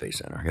work at the Space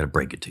Center. I got to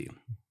break it to you.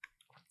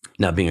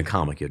 Now, being a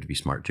comic, you have to be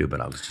smart too,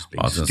 but I was just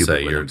being stupid. I was going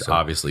to say, you're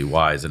obviously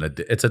wise, and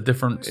it's a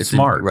different it's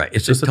smart. Right.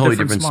 It's just a totally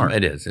different smart.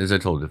 It is. It's a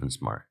totally different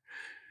smart.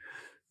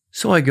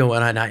 So I go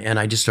and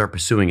I just start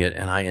pursuing it,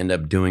 and I end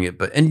up doing it,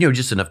 but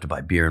just enough to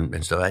buy beer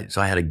and stuff.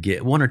 So I had to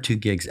get 1 or 2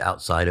 gigs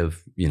outside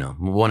of,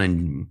 one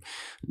in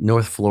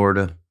North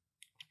Florida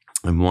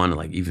and one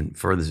like even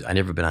further. I'd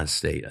never been out of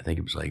state. I think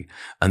it was like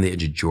on the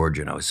edge of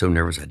Georgia, and I was so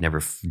nervous. I'd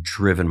never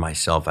driven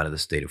myself out of the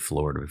state of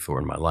Florida before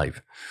in my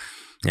life.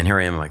 And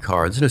here I am in my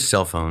car. There's no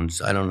cell phones.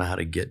 I don't know how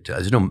to get to.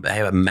 I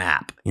have a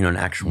map, an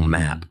actual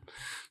map.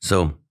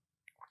 So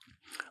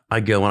I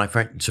go and I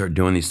started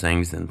doing these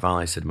things. And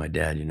finally I said to my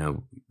dad,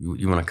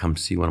 you want to come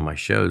see one of my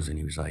shows? And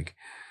he was like,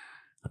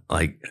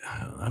 I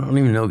don't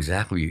even know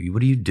exactly.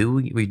 What do you do?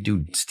 We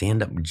do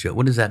stand-up joke.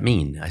 What does that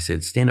mean? I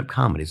said, stand-up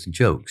comedy. It's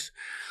jokes.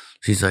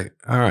 So he's like,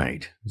 all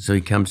right. So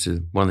he comes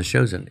to one of the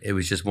shows, and it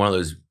was just one of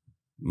those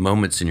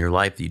moments in your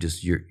life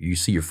that you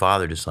see your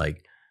father just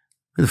like,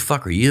 who the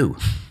fuck are you?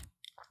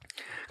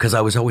 Because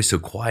I was always so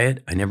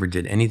quiet, I never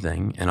did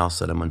anything, and all of a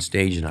sudden I'm on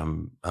stage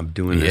and I'm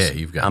doing this. Yeah,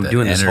 you've got I'm that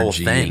doing this energy whole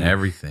thing, and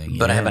everything.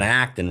 But I have an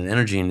act and an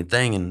energy and a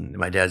thing, and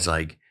my dad's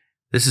like,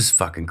 "This is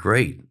fucking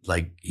great!"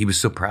 Like he was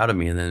so proud of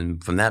me, and then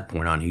from that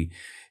point on, he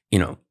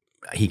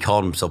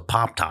called himself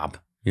Pop Top.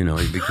 He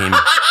became.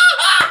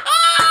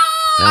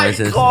 I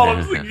called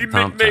him. You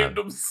nicknamed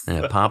him.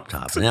 Yeah, Pop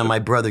Top. Now my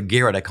brother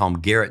Garrett, I call him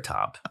Garrett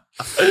Top.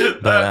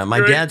 But my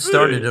dad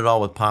started it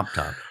all with Pop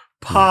Top.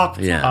 Pop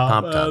Top. Yeah,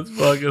 Pop Top. That's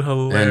fucking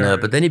hilarious. And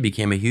but then he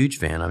became a huge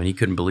fan. I mean, he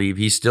couldn't believe.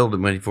 He still,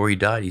 before he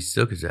died, he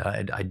still could say,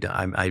 I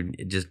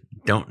just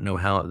don't know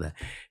how the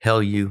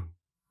hell you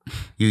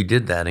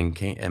did that and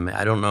came. I mean,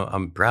 I don't know.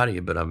 I'm proud of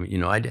you, but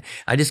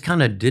I just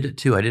kind of did it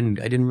too. I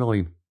didn't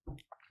really.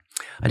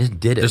 I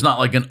just did it. There's not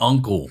like an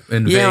uncle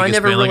in Vegas. I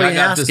never really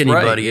asked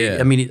anybody. Right.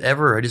 I mean,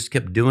 ever. I just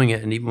kept doing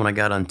it. And even when I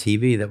got on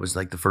TV, that was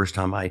like the first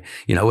time I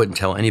wouldn't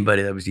tell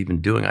anybody that I was even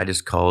doing. I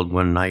just called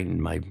one night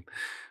and my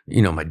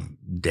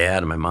dad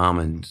and my mom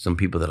and some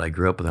people that I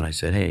grew up with, and I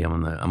said, "Hey,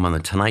 I'm on the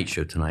Tonight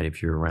Show tonight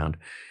if you're around."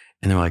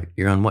 And they're like,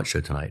 "You're on what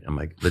show tonight?" I'm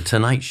like, "The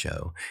Tonight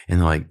Show."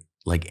 And they're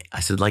like I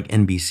said, like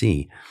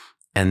NBC.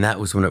 And that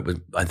was when it was.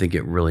 I think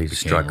it really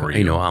struck.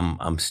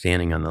 I'm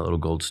standing on the little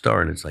gold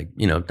star, and it's like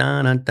dun,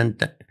 dun, dun,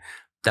 dun.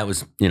 That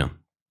was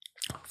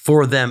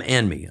for them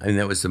and me. I mean,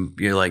 that was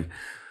you're like,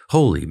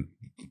 holy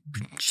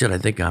shit! I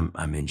think I'm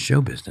in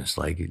show business.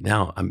 Like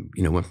now I'm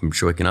went from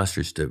shaking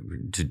oysters to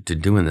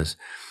doing this.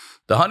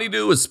 The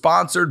Honeydew is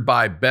sponsored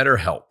by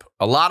BetterHelp.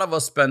 A lot of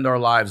us spend our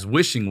lives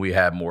wishing we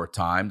had more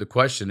time. The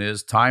question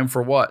is, time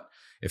for what?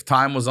 If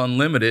time was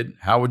unlimited,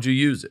 how would you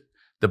use it?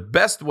 The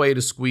best way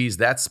to squeeze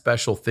that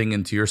special thing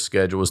into your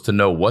schedule is to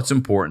know what's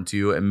important to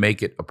you and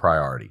make it a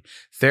priority.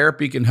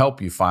 Therapy can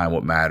help you find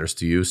what matters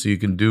to you so you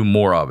can do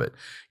more of it.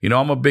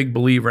 I'm a big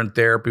believer in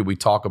therapy. We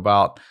talk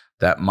about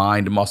that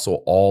mind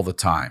muscle all the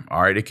time.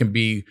 All right. It can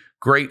be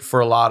great for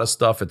a lot of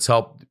stuff. It's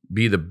helped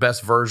be the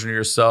best version of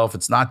yourself.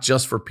 It's not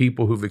just for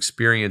people who've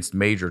experienced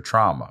major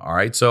trauma. All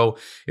right. So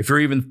if you're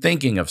even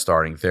thinking of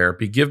starting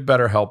therapy, give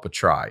BetterHelp a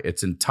try.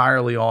 It's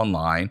entirely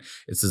online.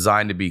 It's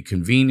designed to be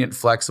convenient,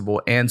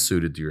 flexible, and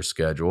suited to your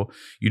schedule.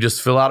 You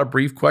just fill out a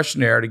brief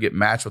questionnaire to get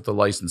matched with a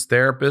licensed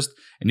therapist,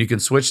 and you can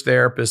switch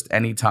therapists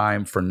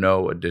anytime for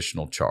no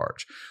additional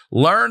charge.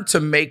 Learn to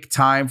make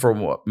time for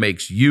what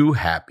makes you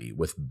happy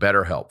with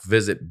BetterHelp.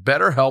 Visit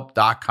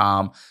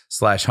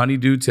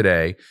BetterHelp.com/honeydew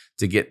today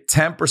to get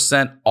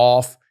 10%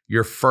 off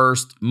your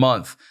first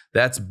month.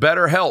 That's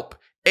BetterHelp,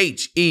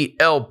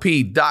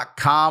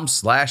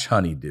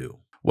 HELP.com/honeydew.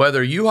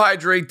 Whether you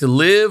hydrate to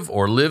live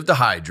or live to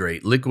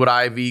hydrate, Liquid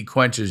IV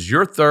quenches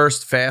your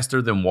thirst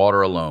faster than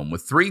water alone.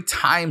 With 3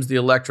 times the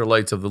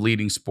electrolytes of the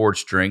leading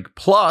sports drink,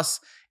 plus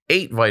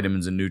 8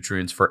 vitamins and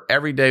nutrients for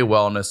everyday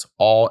wellness,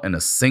 all in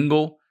a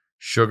single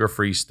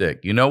sugar-free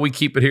stick. We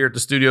keep it here at the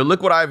studio.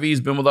 Liquid IV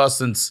has been with us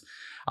since,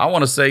 I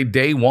want to say,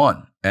 day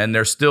one, and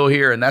they're still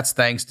here, and that's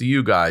thanks to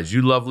you guys.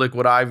 You love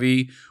Liquid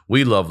IV.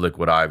 We love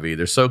Liquid IV.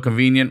 They're so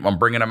convenient. I'm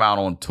bringing them out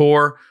on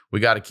tour. We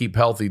got to keep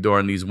healthy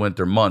during these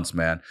winter months,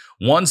 man.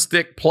 1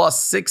 stick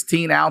plus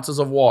 16 ounces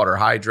of water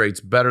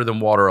hydrates better than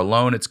water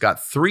alone. It's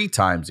got 3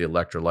 times the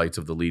electrolytes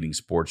of the leading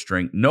sports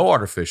drink, no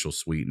artificial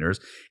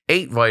sweeteners,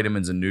 8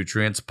 vitamins and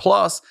nutrients,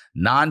 plus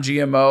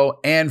non-GMO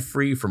and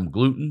free from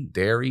gluten,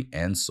 dairy,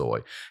 and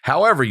soy.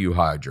 However you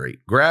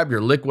hydrate, grab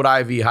your Liquid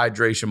IV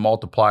Hydration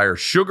Multiplier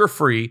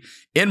sugar-free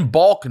in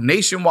bulk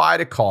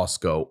nationwide at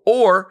Costco,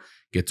 or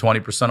get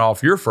 20%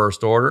 off your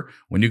first order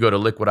when you go to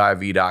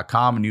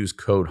liquidiv.com and use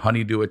code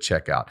HoneyDew at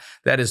checkout.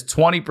 That is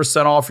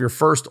 20% off your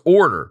first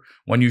order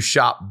when you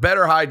shop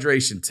Better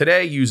Hydration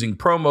today using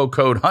promo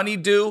code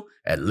HoneyDew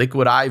at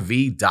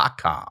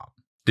liquidiv.com.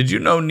 Did you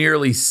know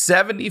nearly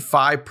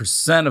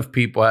 75% of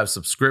people have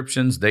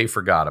subscriptions they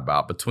forgot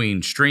about?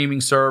 Between streaming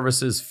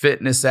services,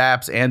 fitness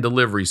apps, and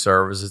delivery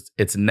services,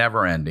 it's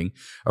never ending.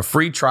 A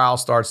free trial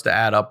starts to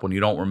add up when you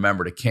don't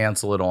remember to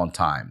cancel it on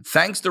time.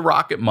 Thanks to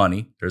Rocket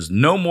Money, there's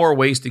no more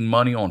wasting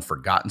money on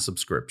forgotten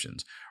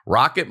subscriptions.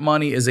 Rocket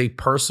Money is a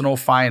personal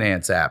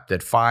finance app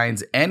that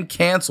finds and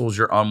cancels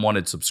your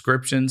unwanted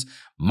subscriptions,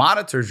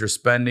 monitors your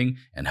spending,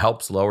 and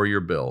helps lower your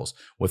bills.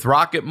 With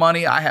Rocket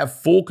Money, I have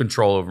full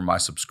control over my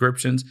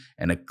subscriptions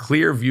and a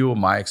clear view of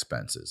my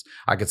expenses.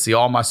 I can see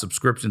all my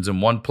subscriptions in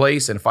one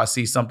place, and if I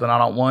see something I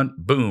don't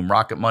want, boom,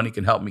 Rocket Money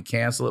can help me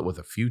cancel it with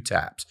a few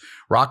taps.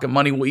 Rocket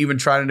Money will even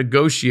try to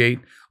negotiate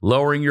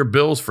lowering your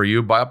bills for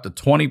you by up to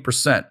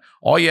 20%.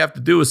 All you have to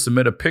do is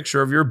submit a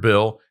picture of your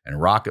bill,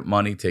 and Rocket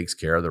Money takes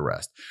care of the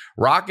rest.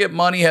 Rocket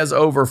Money has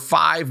over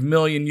 5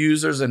 million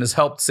users and has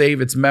helped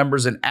save its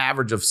members an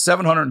average of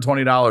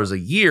 $720 a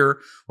year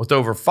with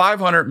over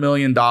 $500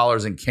 million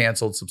in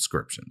canceled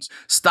subscriptions.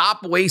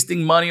 Stop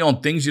wasting money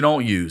on things you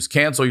don't use.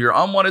 Cancel your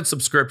unwanted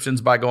subscriptions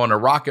by going to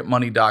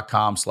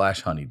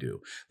rocketmoney.com/honeydew.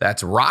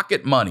 That's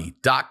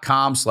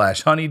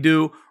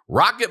rocketmoney.com/honeydew.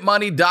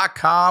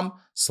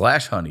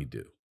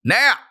 rocketmoney.com/honeydew.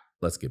 Now,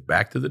 let's get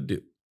back to the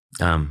do.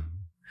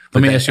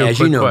 Let me ask you a quick question. As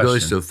you know, it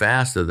goes so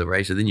fast, though,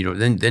 right? So then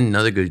then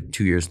another good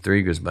 2 years,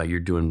 3 goes by. You're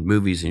doing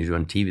movies and you're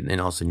doing TV, and then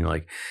all of a sudden you're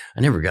like,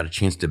 I never got a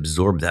chance to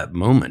absorb that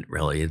moment.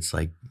 Really, it's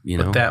like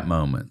But that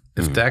moment,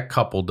 if that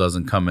couple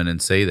doesn't come in and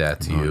say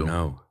that to you,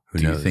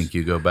 do you think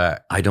you go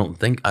back? I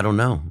don't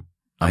know.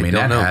 I mean,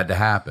 that had to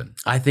happen.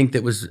 I think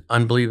that was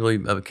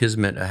unbelievably a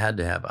kismet. I had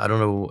to have. I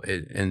don't know,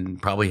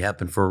 and probably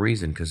happened for a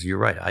reason. Because you're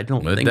right. I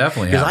don't think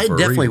definitely happened. Because I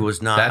definitely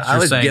was not. That's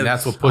you're saying.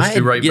 That's what pushed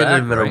you right back. I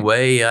had given it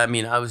away. I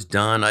mean, I was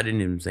done. I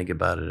didn't even think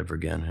about it ever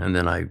again. And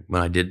then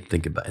when I did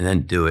think about it and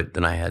then do it,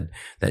 then I had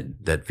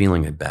that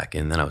feeling back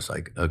in. Then I was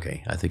like,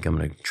 okay, I think I'm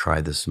going to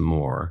try this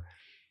more.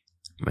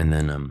 And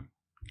then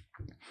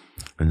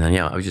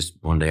yeah, I was just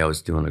one day I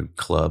was doing a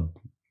club.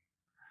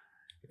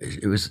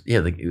 It was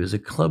a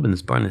club in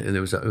this barn. It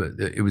was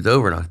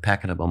over, and I was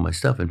packing up all my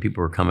stuff, and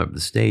people were coming up the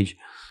stage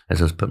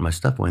as I was putting my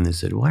stuff away, and they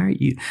said, "Why aren't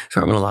you?"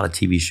 So when a lot of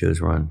TV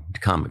shows were on,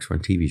 comics were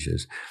on TV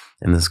shows,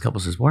 and this couple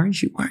says, "Why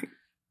aren't you on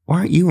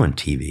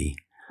TV?"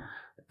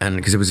 And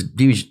because it was a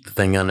TV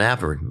thing on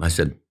afterward, I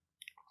said,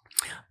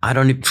 I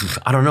don't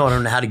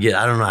know how to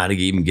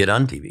even get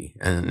on TV.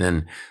 And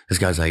then this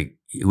guy's like,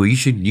 "Well, you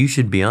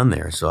should be on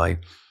there." So I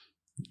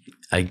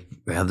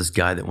had this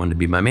guy that wanted to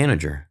be my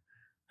manager.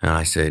 And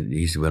he said,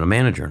 "What a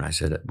manager?" And I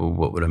said, "Well,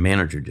 what would a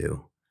manager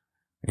do?"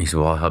 And he said,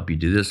 "Well, I'll help you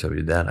do this, I'll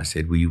do that." I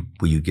said, will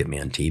you get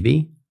me on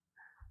TV?"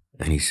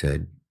 And he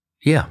said,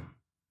 "Yeah."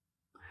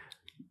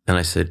 And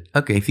I said,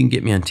 "Okay, if you can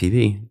get me on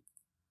TV,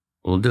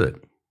 we'll do it."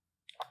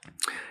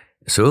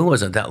 So it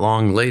wasn't that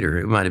long later.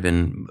 It might have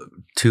been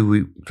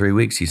 3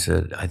 weeks. He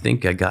said, "I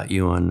think I got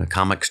you on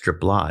Comic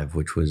Strip Live,"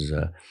 which was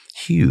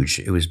huge.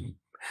 It was,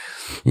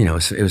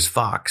 it was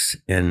Fox,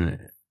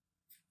 and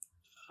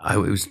it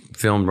was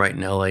filmed right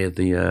in LA at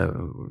the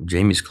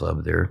Jamie's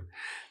Club there.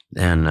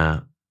 And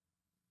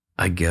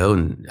I go,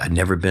 and I'd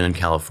never been in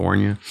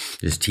California.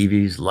 There's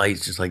TVs,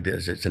 lights, just like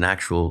this. It's an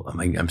actual,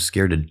 I'm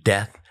scared to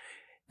death.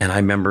 And I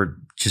remember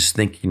just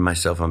thinking to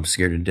myself, I'm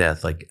scared to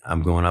death. Like,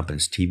 I'm going up and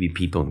it's TV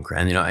people and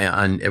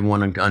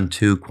everyone on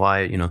two,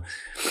 quiet,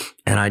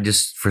 And I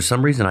just, for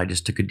some reason, I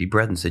just took a deep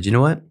breath and said, you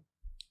know what?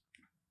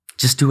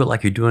 Just do it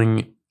like you're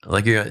doing,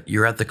 like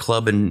you're at the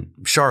club in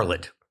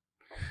Charlotte.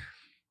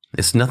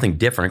 It's nothing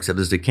different except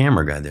there's a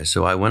camera guy there.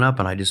 So I went up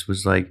and I just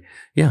was like,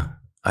 yeah,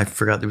 I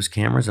forgot there was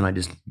cameras, and I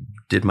just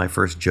did my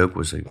first joke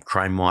was a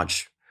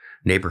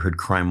neighborhood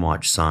crime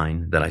watch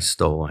sign that I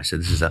stole. I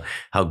said, this is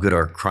how good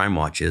our crime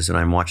watch is, and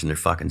I'm watching their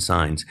fucking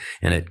signs.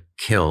 And it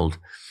killed,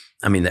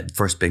 that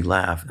first big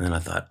laugh. And then I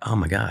thought, oh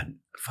my God,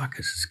 fuck,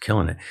 this is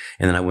killing it.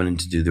 And then I went in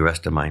to do the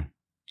rest of my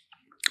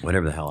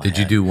whatever the hell I had.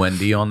 Did you do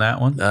Wendy on that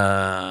one?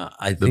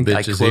 I think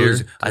I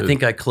closed. I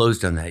think I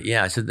closed on that.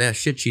 Yeah, I said,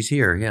 shit, she's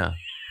here. Yeah.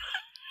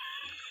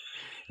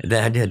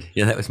 That I did.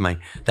 Yeah, that was my.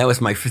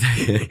 As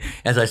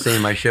I say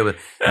in my show, but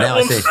now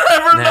I say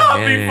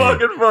fucking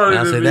funny.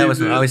 I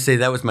always say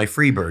that was my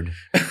free bird.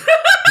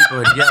 People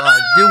would yell out,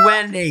 "Do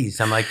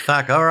Wendy's." I'm like,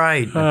 "Fuck, all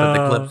right." I put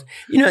the clips.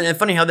 And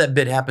funny how that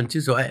bit happened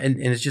too. So and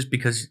it's just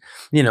because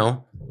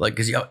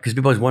because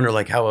people always wonder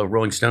like how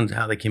Rolling Stones,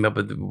 how they came up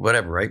with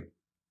whatever, right?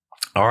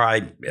 Or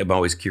I'm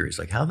always curious,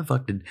 like how the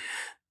fuck did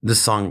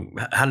this song?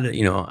 How did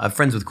it? I'm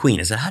friends with Queen.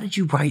 I said, how did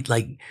you write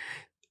like?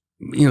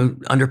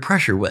 Under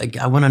pressure.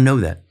 I want to know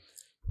that.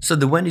 So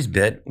the Wendy's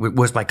bit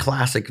was my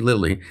classic.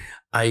 Literally,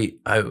 I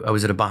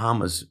was at a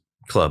Bahamas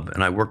club,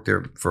 and I worked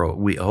there for a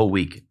whole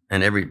week.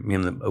 And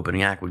the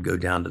opening act would go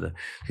down to the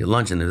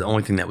lunch, and the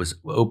only thing that was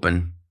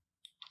open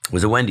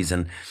was a Wendy's.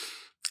 And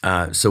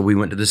So we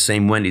went to the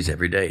same Wendy's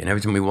every day. And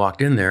every time we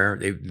walked in there,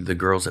 the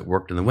girls that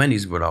worked in the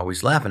Wendy's would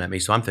always laughing at me.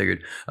 So I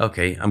figured,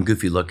 okay, I'm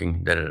goofy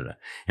looking, da-da-da.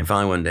 And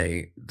finally one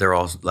day, they're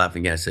all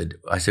laughing again.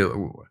 I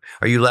said,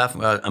 are you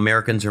laughing?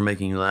 Americans are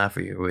making you laugh?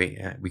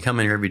 We come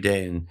in here every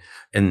day.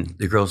 And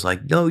the girl's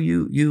like, no,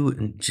 you.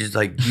 And she's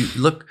like, you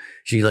look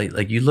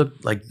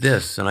like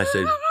this. And I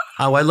said,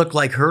 oh, I look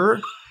like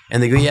her?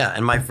 And they go, yeah.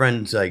 And my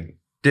friend's like,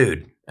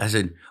 dude. I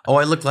said, oh,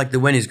 I look like the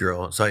Wendy's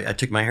girl. So I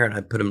took my hair and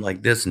I put them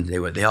like this, and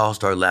they all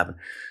started laughing.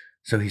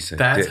 So he said,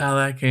 that's how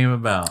that came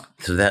about.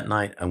 So that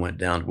night I went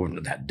down,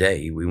 that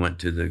day we went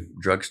to the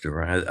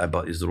drugstore. I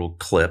bought these little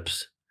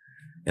clips,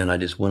 and I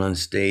just went on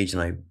stage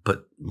and I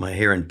put my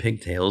hair in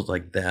pigtails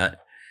like that.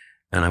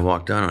 And I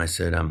walked on and I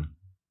said,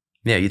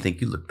 yeah, you think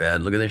you look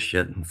bad. Look at this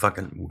shit. And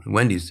fucking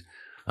Wendy's.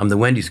 I'm the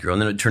Wendy's girl.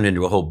 And then it turned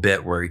into a whole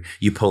bit where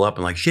you pull up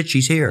and like, shit,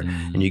 she's here.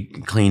 And you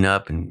clean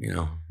up and,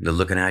 they're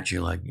looking at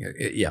you like,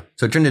 yeah.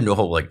 So it turned into a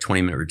whole like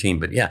 20-minute routine.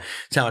 But yeah,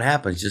 it's how it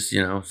happens. Just,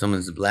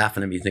 someone's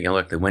laughing at me thinking I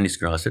look like the Wendy's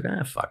girl. I said,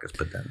 fuck, let's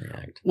put that in the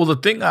act. Well, the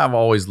thing I've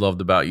always loved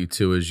about you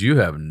too is you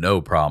have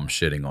no problem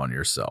shitting on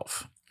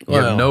yourself. You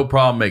have no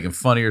problem making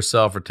fun of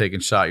yourself or taking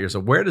shot at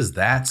yourself. Where does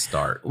that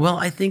start? Well,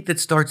 I think that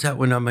starts out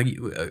when I'm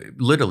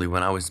literally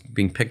when I was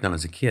being picked on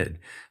as a kid.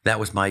 That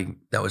was my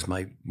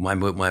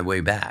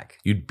way back.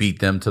 You'd beat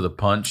them to the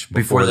punch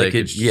before they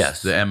could.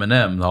 Yes, the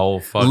Eminem, the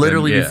whole fucking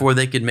literally before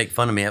they could make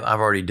fun of me.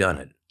 I've already done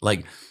it.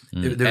 Like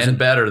and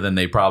better than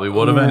they probably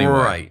would have anyway.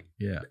 Right.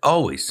 Yeah.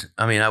 Always.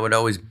 I mean, I would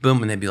always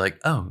boom, and they'd be like,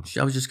 "Oh,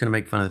 I was just going to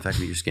make fun of the fact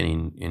that you're skinny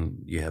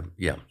and you have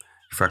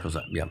freckles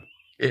up."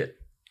 Yeah.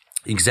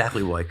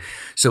 Exactly why.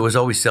 So it was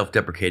always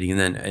self-deprecating, and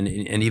then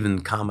and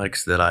even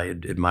comics that I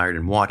had admired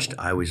and watched,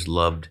 I always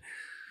loved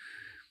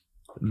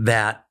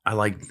that. I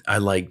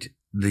liked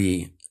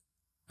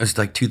it's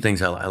like two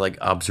things. I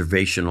like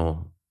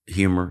observational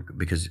humor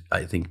because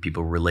I think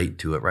people relate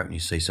to it, right? When you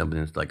say something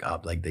that's like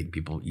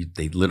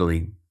they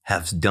literally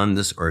have done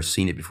this or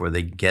seen it before,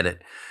 they get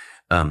it.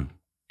 I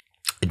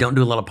don't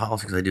do a lot of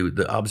politics. I do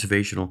the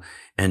observational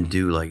and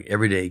do like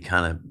everyday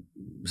kind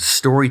of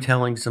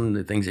storytelling, some of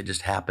the things that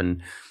just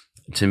happen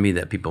to me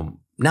that people,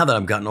 now that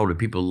I've gotten older,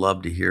 people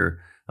love to hear,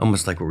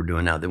 almost like what we're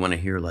doing now. They want to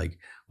hear like,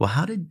 well,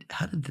 how did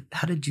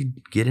you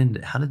get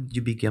into, how did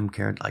you become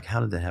Karen? Like, how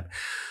did that happen?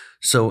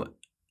 So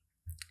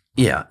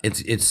yeah,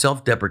 it's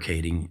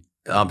self-deprecating,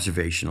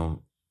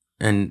 observational,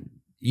 and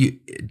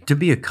to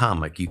be a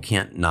comic, you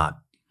can't not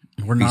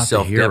We're not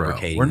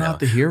self-deprecating. We're not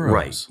the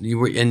heroes.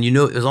 Right. And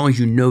as long as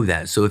you know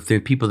that. So if there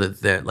are people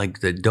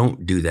that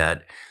don't do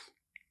that,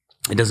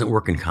 it doesn't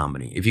work in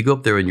comedy. If you go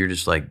up there and you're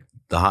just like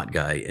the hot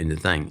guy in the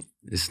thing,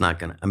 it's not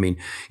gonna. I mean,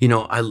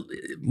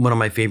 one of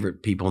my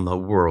favorite people in the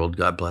world,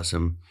 God bless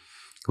him,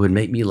 would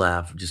make me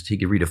laugh. Just he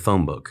could read a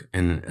phone book,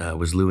 and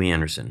was Louis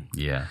Anderson.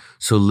 Yeah.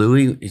 So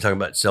Louis, you talk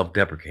about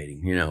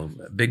self-deprecating.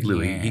 Big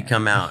Louis. Yeah. He'd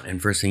come out,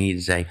 and first thing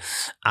he'd say,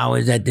 "I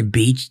was at the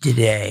beach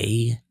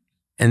today."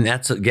 And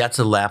that's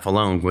a laugh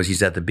alone because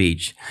he's at the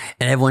beach.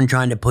 And everyone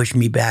trying to push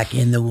me back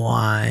in the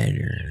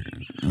water.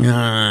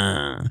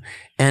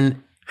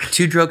 And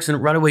two jokes,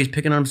 and right away he's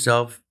picking on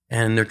himself,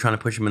 and they're trying to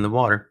push him in the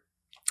water.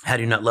 How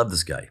do you not love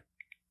this guy?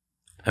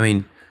 I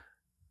mean,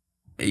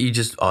 you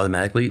just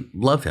automatically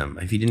love him.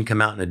 If he didn't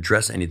come out and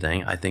address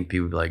anything, I think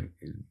people would be like,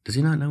 does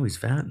he not know he's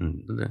fat?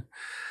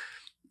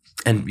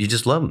 And you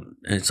just love him.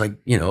 And it's like,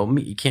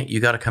 you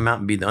got to come out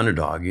and be the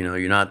underdog.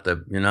 You're not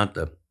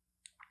the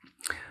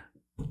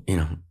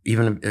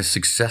even as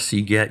success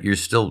you get, you're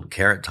still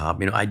Carrot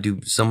Top. I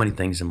do so many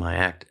things in my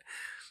act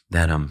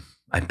that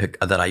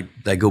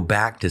I go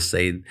back to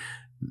say,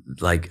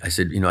 like I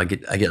said, I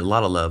get a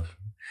lot of love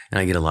and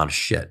I get a lot of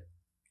shit.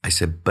 I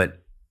said,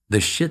 but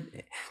the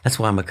shit, that's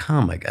why I'm a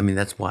comic. I mean,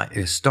 that's why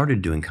I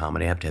started doing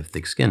comedy. I have to have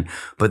thick skin.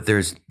 But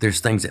there's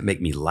things that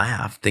make me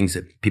laugh, things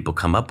that people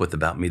come up with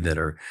about me that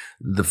are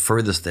the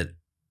furthest that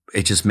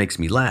it just makes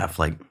me laugh.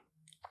 Like,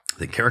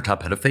 the Carrot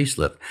Top had a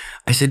facelift.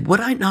 I said, would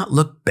I not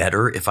look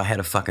better if I had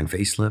a fucking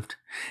facelift?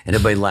 And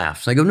everybody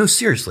laughs. I go, no,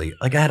 seriously.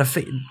 Like I had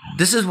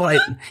this is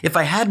what if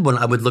I had one,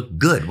 I would look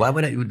good. Why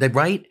would I,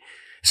 right?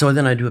 So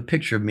then I do a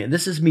picture of me. And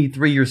this is me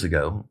 3 years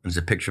ago. There's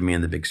a picture of me on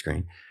the big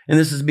screen. And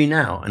this is me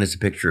now. And it's a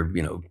picture of,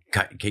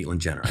 Caitlyn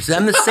Jenner. I said,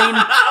 I'm the same.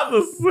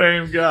 The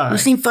same guy. I'm the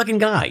same fucking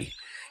guy.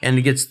 And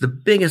it gets the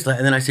biggest.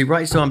 And then I say,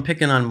 right, so I'm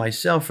picking on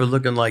myself for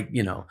looking like,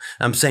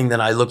 I'm saying that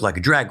I look like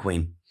a drag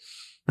queen.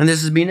 And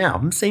this is me now.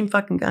 I'm the same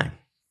fucking guy.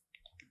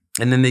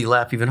 And then they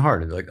laugh even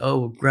harder. They're like,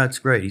 oh, that's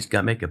great. He's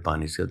got makeup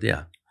on. He said,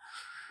 yeah.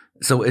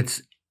 So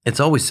it's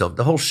always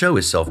the whole show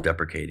is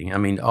self-deprecating. I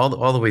mean, all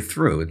the way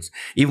through. It's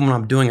even when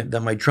I'm doing it,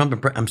 that my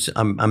Trump,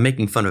 I'm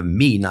making fun of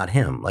me, not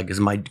him. Like,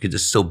 because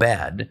it's so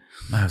bad.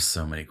 I have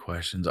so many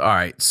questions. All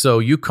right. So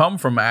you come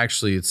from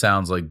actually, it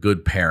sounds like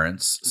good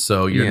parents.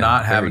 So you're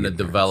not having to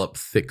develop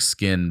thick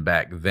skin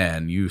back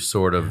then. You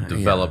sort of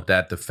developed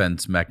that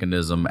defense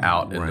mechanism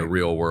out in the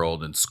real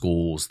world in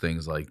schools,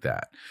 things like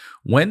that.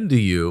 When do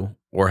you,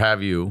 or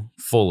have you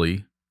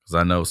fully, because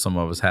I know some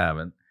of us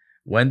haven't,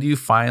 when do you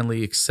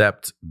finally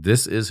accept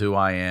this is who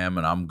I am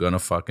and I'm going to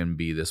fucking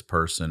be this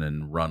person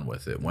and run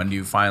with it? When do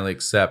you finally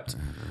accept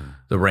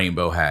the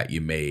rainbow hat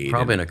you made?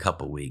 Probably in a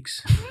couple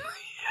weeks.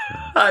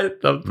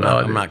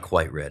 I'm not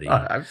quite ready.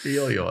 I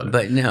feel you on it.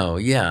 But no,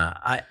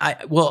 yeah.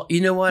 Well,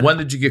 you know what? When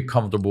did you get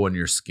comfortable in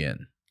your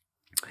skin?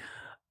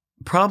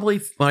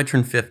 Probably when I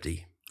turned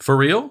 50. For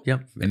real?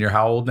 Yep. And you're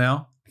how old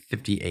now?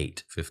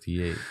 58.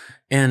 58.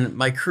 And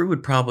my crew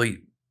would probably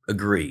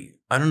agree.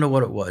 I don't know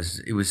what it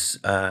was. It was,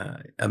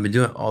 I've been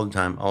doing it all the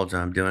time,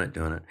 doing it.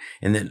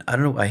 And then, I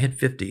don't know, I hit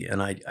 50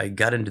 and I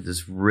got into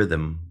this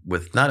rhythm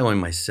with not only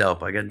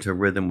myself, I got into a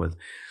rhythm with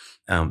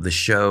the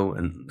show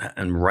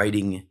and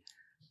writing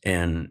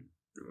and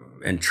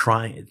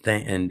trying,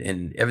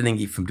 and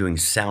everything from doing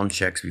sound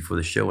checks before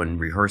the show and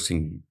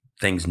rehearsing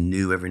things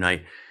new every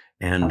night.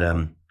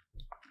 And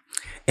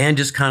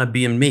just kind of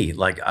being me.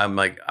 I'm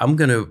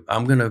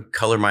gonna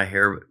color my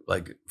hair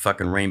like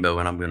fucking rainbow,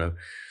 and I'm gonna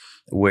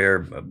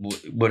wear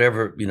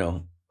whatever,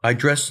 I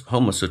dress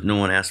homeless so no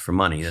one asks for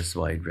money. That's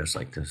why I dress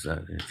like this.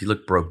 If you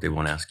look broke, they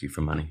won't ask you for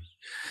money.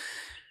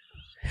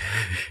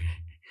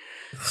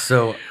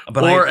 So,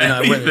 but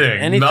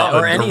anything,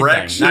 not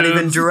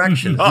even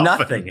directions,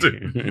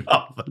 nothing.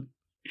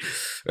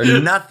 Or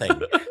nothing.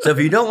 So if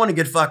you don't want to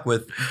get fucked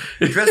with,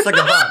 dress like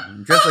a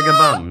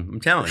bum. I'm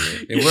telling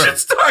you, it works. Should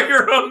start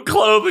your own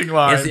clothing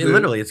line.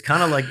 Literally, it's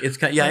kind of like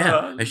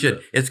I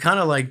should. It's kind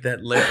of like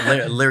that.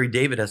 Larry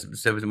David has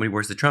said when he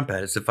wears the Trump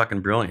hat. It's a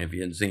fucking brilliant. If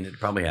you hadn't seen it, you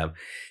probably have.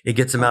 It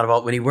gets him out of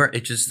all when he wears.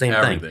 It's just the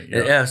same thing.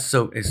 Yeah.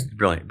 So it's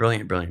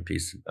brilliant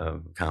piece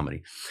of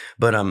comedy.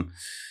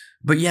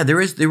 But yeah, there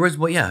was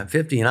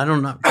 50, and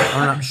I'm not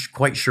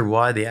quite sure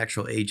why the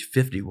actual age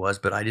 50 was,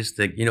 but I just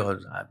think,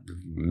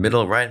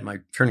 middle right at my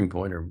turning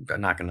point, or I'm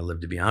not going to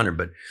live to be 100,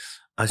 but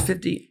I was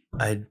 50.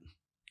 I've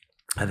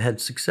had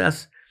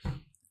success.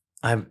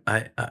 I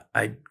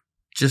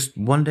just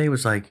one day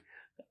was like,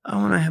 I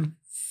want to have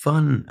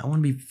fun. I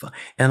want to be fun,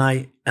 and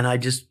I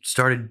just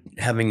started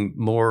having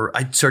more.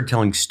 I started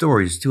telling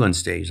stories too on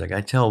stage. Like I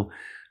tell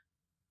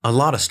a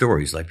lot of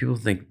stories. Like people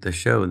think the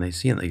show and they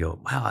see it and they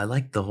go, wow, I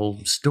like the whole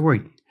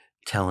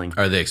storytelling.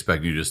 Or they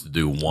expect you just to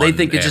do one. They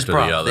think it's just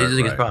props. The other, they just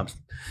think it's props.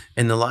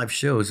 And the live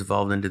shows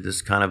evolved into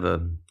this kind of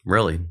a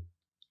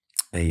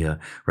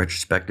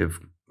retrospective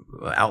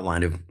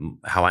outline of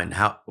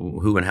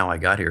who and how I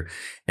got here.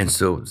 And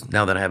so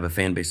now that I have a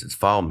fan base that's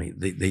followed me,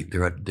 they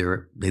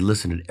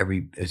listen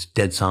to it's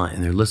dead silent,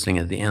 and they're listening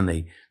at the end.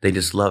 They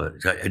just love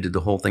it. I did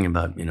the whole thing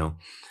about,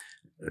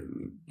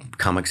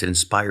 comics that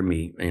inspired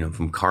me,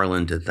 from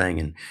Carlin to Thing.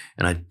 And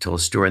I told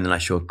a story, and then I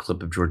show a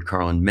clip of George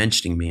Carlin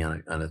mentioning me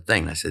on a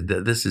thing. And I said,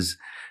 this is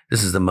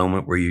the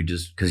moment where you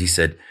just, because he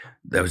said,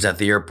 that was at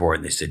the airport,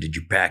 and they said, did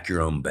you pack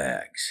your own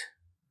bags?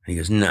 And he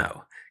goes,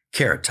 no,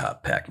 Carrot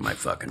Top packed my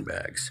fucking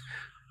bags.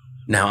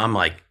 Now I'm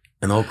like,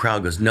 and the whole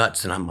crowd goes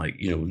nuts, and I'm like,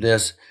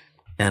 this,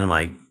 and I'm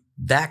like,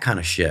 that kind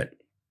of shit.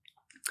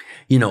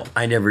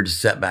 I never just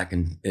sat back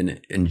and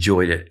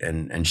enjoyed it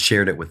and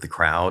shared it with the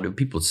crowd.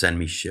 People send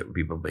me shit,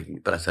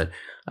 but I said,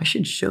 I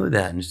should show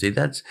that and say,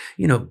 that's,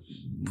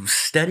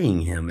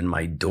 studying him in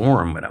my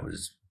dorm when I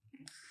was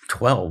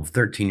 12,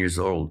 13 years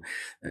old,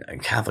 in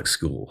Catholic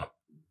school.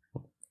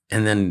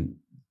 And then,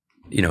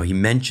 he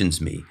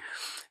mentions me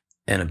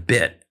and a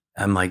bit.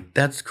 I'm like,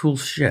 that's cool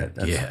shit.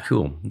 That's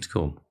cool. It's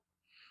cool.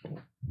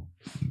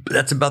 But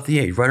that's about the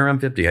age, right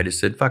around 50. I just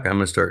said, fuck, I'm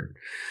going to start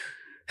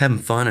having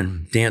fun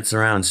and dance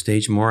around on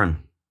stage more, and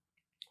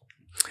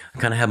I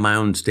kind of have my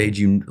own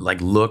stage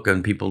look,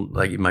 and people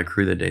like my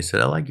crew that day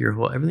said, I like your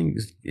whole, everything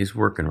is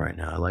working right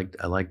now. I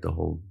like the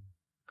whole,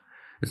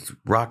 it's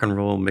rock and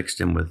roll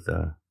mixed in with,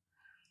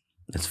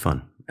 it's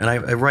fun. And I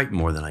write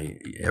more than I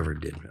ever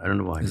did. I don't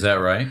know why. Is that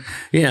right?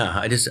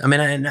 Yeah.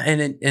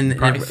 And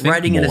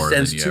writing in a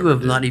sense too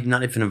of not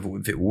even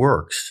if it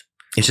works,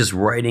 it's just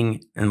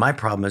writing. And my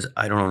problem is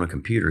I don't own a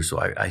computer,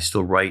 so I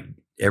still write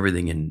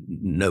everything in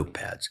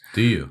notepads.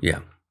 Do you? Yeah.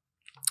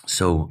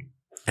 So,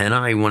 and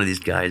I'm one of these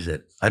guys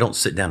that I don't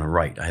sit down and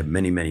write. I have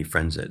many, many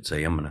friends that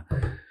say, I'm gonna,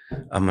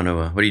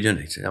 what are you doing?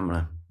 They say, I'm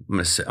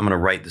gonna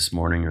write this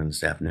morning or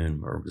this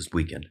afternoon or this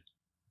weekend.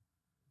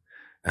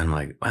 And I'm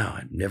like, wow,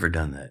 I've never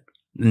done that.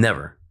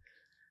 Never.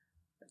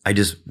 I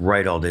just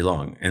write all day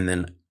long, and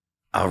then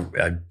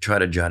I try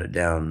to jot it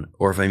down.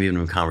 Or if I'm even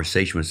in a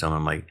conversation with someone,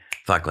 I'm like,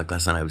 fuck, like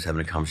last night I was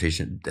having a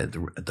conversation at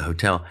the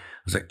hotel.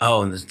 I was like,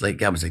 oh, and this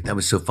guy was like, that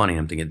was so funny. And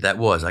I'm thinking, I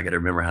got to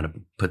remember how to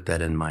put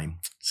that in my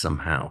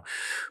somehow.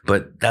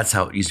 But that's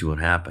how it usually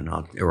would happen.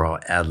 I'll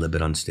ad-lib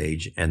it on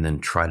stage and then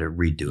try to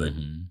redo it.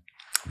 Mm-hmm.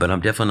 But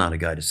I'm definitely not a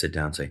guy to sit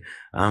down and say,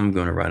 I'm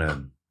going to write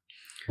a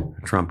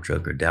Trump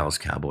joke or Dallas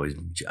Cowboys.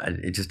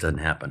 It just doesn't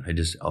happen. It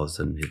just all of a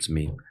sudden hits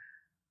me.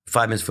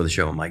 5 minutes before the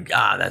show, I'm like,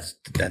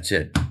 that's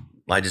it.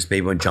 I just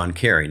made one John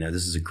Kerry. Now,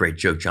 this is a great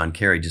joke. John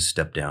Kerry just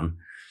stepped down.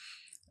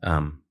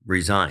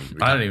 Resigned.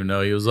 I didn't even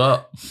know he was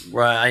up.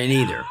 Right, I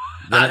didn't either.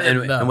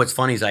 And what's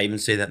funny is I even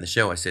say that in the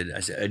show.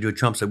 I do a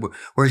Trump. Said,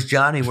 "Where's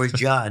Johnny? Where's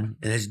John?"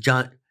 And it's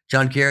John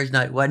Kerry's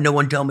not. Why no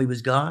one told me he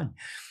was gone?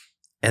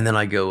 And then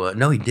I go,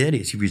 no, he did.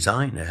 He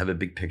resigned. I have a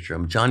big picture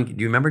of him. John, do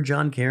you remember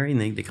John Kerry?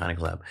 And they kind of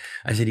collab.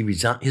 I said, he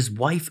resigned. His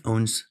wife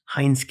owns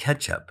Heinz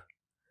Ketchup.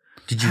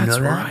 Did you know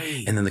that?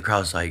 Right. And then the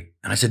crowd's like,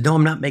 and I said, no,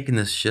 I'm not making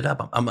this shit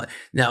up.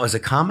 Now, as a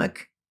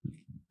comic,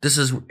 this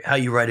is how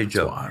you write a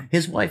joke.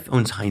 His wife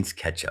owns Heinz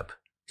Ketchup.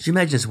 Could you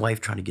imagine his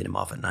wife trying to get him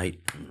off at night?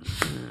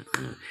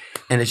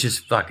 And it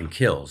just fucking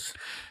kills.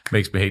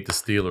 Makes me hate the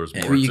Steelers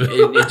more.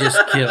 It just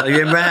kills.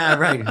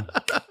 Right.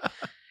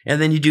 And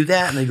then you do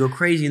that, and they go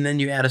crazy, and then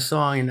you add a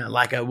song, and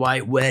like a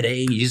white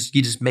wedding, you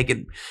just make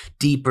it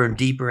deeper and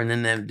deeper, and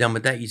then they're done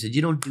with that. You said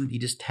you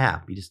just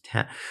tap.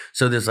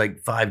 So there's like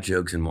 5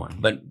 jokes in one.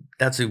 But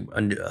that's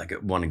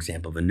one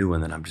example of a new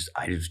one that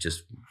I was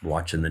just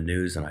watching the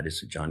news, and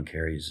John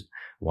Kerry's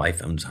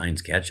wife owns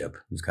Heinz Ketchup.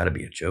 There's got to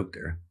be a joke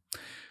there.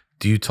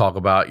 Do you talk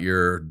about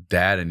your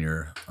dad and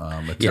your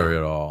material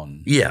at all?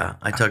 Yeah,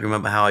 I talk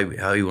about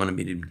how he wanted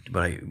me to,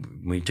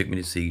 when he took me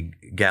to see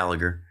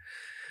Gallagher.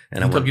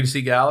 And I took you to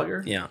see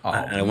Gallagher? Yeah.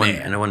 And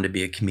I wanted to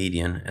be a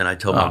comedian. And I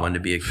told him I wanted to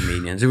be a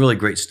comedian. It's a really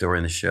great story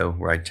in the show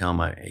where I tell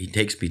him, he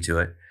takes me to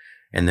it.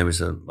 And there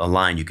was a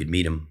line, you could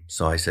meet him.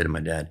 So I said to my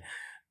dad,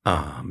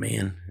 oh,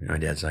 man. And my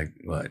dad's like,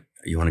 what?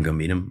 You want to go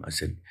meet him? I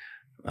said,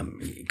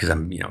 because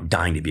I'm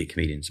dying to be a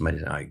comedian. Somebody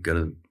said, all right,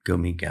 go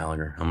meet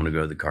Gallagher. I'm going to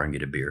go to the car and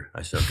get a beer.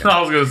 I said, okay.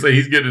 I was going to say,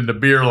 he's getting in the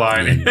beer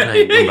line. He's got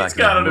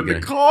it in the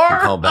car.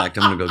 I called back.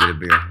 I'm going to go get a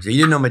beer. So you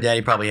didn't know my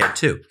daddy probably had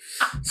 2.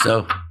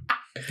 So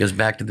goes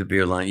back to the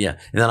beer line. Yeah.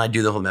 And then I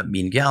do the whole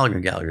meeting Gallagher,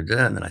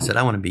 and then I said,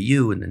 I want to be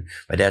you. And then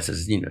my dad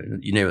says, you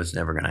know it's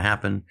never going to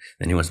happen.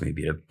 Then he wants me to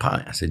be a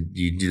pie. I said,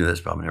 you do know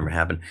this probably never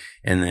happened.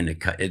 And then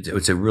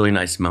it's a really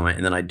nice moment.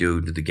 And then I do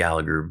the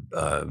Gallagher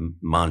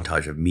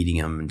montage of meeting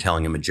him and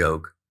telling him a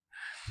joke.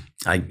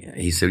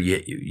 He said, yeah,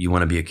 you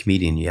want to be a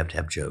comedian, you have to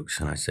have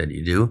jokes. And I said,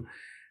 you do?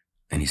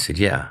 And he said,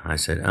 yeah. And I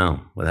said,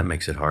 oh, well, that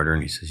makes it harder.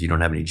 And he says, you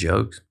don't have any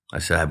jokes? I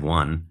said, I have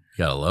one.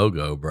 You got a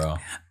logo, bro.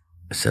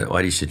 I said,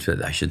 why do you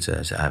should I should say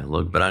I have a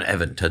logo, but I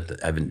haven't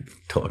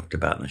talked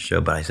about it in the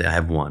show, but I said I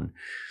have one.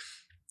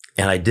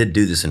 And I did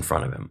do this in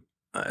front of him.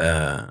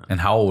 And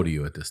how old are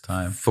you at this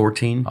time?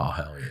 14. Oh,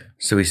 hell yeah.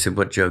 So he said,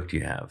 what joke do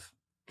you have?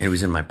 And it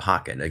was in my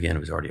pocket. Again, it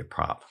was already a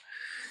prop.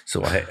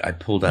 So I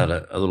pulled out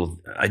a little,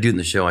 I do it in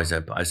the show. I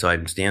said, so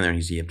I'm standing there and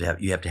he said,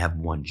 you have to have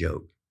one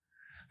joke.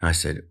 And I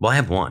said, well, I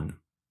have one.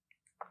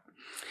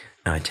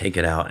 And I take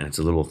it out and it's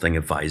a little thing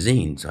of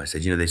Visine. So I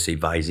said, they say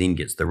Visine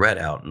gets the red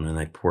out. And then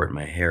I pour it in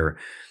my hair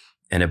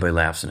and everybody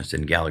laughs. And I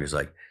said, and Gallagher's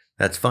like,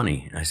 that's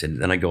funny. And I said,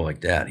 then I go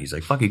like that. He's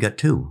like, fuck, you got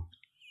 2.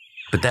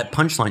 But that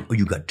punchline, oh,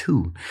 you got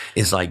 2,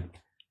 is like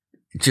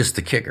just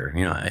the kicker.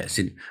 I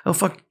said, oh,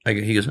 fuck.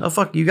 He goes, oh,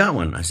 fuck, you got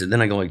one. I said,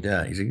 then I go like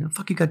that. He's like, oh,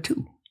 fuck, you got 2.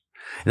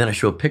 And then I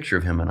show a picture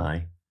of him and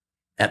I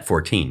at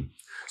 14.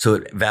 So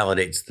it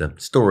validates the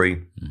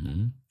story.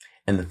 Mm-hmm.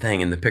 And the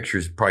thing, and the picture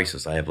is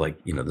priceless. I have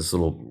this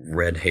little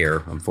red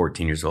hair. I'm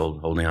 14 years old,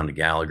 holding on to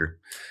Gallagher.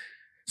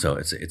 So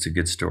it's a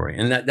good story.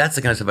 And that's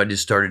the kind of stuff I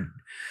just started,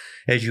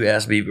 as you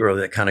asked me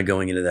earlier, that kind of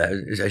going into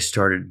that. I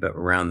started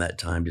around that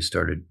time, just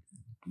started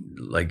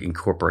like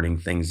incorporating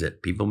things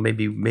that people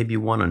maybe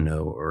want to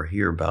know or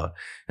hear about,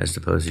 as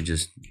opposed to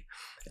just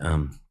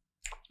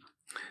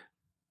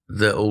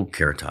the old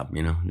Carrot Top.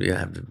 You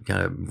have to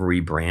kind of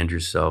rebrand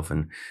yourself,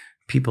 and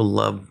people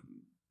love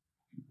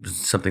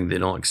something they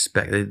don't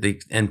expect.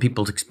 And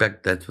people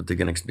expect that's what they're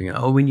going to expect.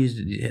 Oh, when you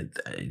hit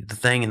the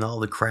thing and all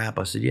the crap.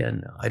 I said, yeah,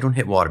 no, I don't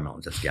hit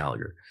watermelons. That's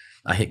Gallagher.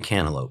 I hit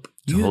cantaloupe.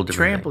 It's you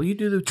You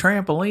do the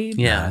trampoline?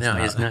 Yeah, no,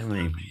 it's not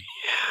me.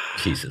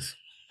 Jesus.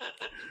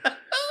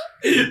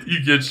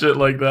 You get shit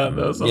like that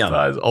though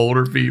sometimes. Yeah.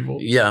 Older people.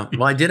 Yeah.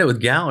 Well, I did it with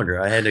Gallagher.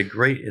 I had a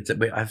great. This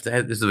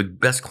is the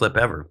best clip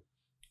ever.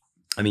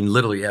 I mean,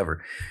 literally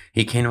ever.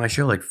 He came to my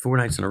show like 4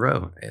 nights in a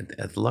row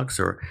at the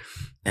Luxor,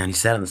 and he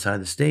sat on the side of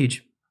the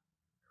stage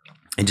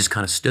and just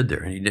kind of stood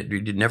there. And he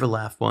did never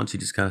laugh once. He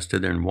just kind of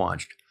stood there and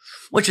watched,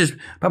 which is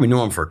probably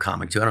normal for a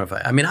comic too. I don't know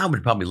if I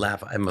would probably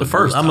laugh. I'm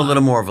a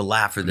little more of a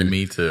laugher than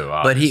me too.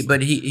 Obviously.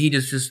 But he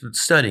just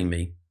studying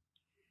me,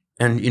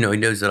 and he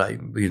knows that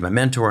he's my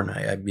mentor, and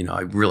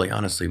I really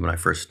honestly, when I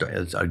first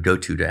started, I'd go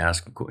to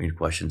ask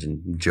questions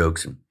and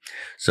jokes, and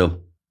so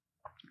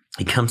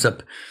he comes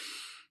up.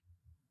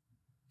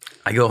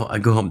 I go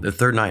home the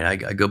third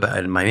night. I go back,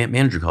 and my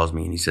manager calls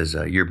me and he says,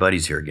 "Your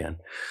buddy's here again."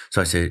 So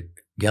I said,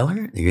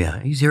 "Gallagher? Yeah,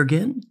 he's here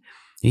again."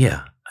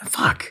 Yeah.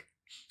 Fuck.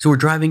 So we're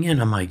driving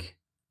in. I'm like,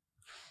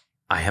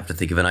 I have to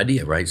think of an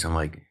idea, right? So I'm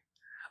like,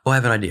 oh, I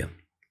have an idea.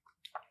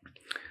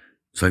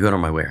 So I go to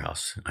my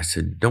warehouse. I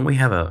said, "Don't we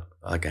have a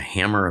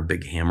hammer, a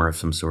big hammer of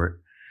some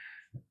sort?"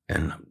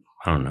 And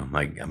I don't know.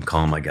 I'm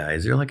calling my guy.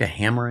 Is there like a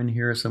hammer in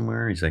here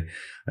somewhere? He's like,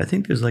 I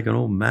think there's like an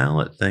old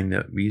mallet thing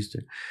that we used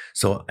to.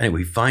 So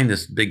anyway, we find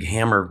this big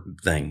hammer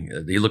thing.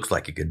 It looks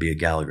like it could be a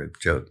Gallagher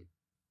joke.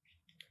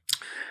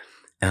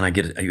 And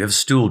you have a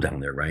stool down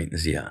there, right? He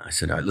said, yeah. I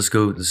said, all right, let's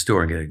go to the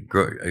store and get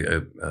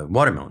a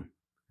watermelon.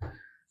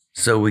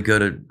 So we go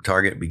to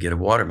Target, we get a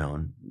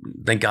watermelon.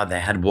 Thank God they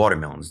had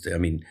watermelons. I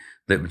mean,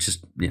 that was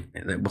just,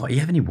 well, you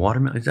have any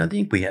watermelon? I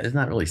think we have, it's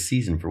not really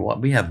season for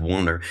what we have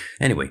one or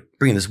anyway,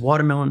 bringing this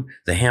watermelon,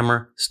 the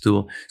hammer,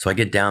 stool. So I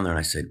get down there and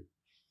I said,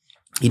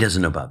 he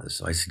doesn't know about this.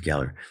 So I said,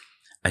 Gallagher,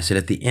 I said,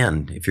 at the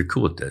end, if you're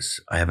cool with this,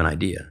 I have an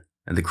idea.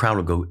 And the crowd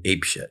will go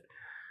ape shit.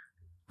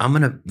 I'm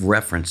going to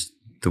reference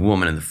the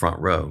woman in the front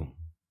row.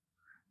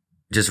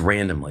 Just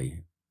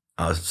randomly,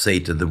 I'll say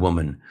to the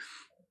woman,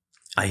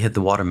 I hit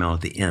the watermelon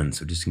at the end.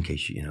 So just in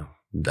case,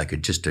 I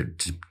could just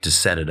to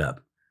set it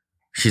up.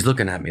 She's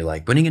looking at me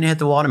like, when are you going to hit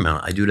the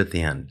watermelon? I do it at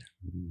the end.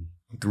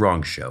 The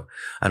wrong show.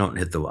 I don't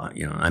hit the,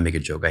 I make a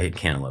joke. I hit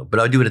cantaloupe, but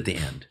I do it at the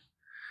end.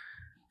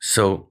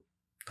 So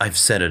I've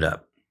set it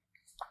up.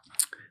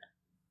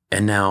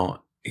 And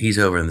now he's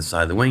over on the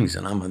side of the wings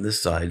and I'm on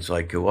this side. So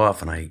I go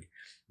off and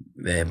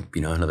they have,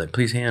 another,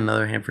 please hand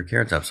another hand for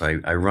Carrot Top. So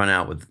I run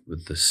out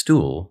with the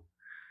stool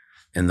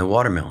and the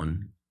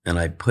watermelon and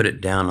I put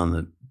it down on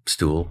the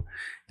stool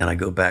and I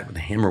go back with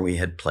the hammer we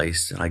had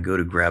placed and I go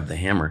to grab the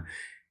hammer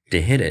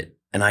to hit it.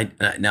 And I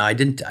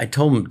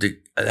told him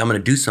I'm going to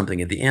do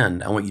something at the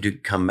end. I want you to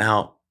come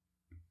out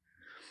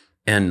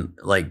and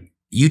like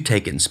you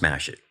take it and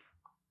smash it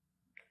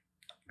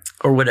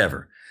or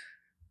whatever.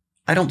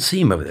 I don't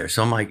see him over there.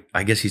 So I'm like,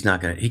 I guess he's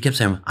not going to, he kept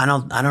saying, I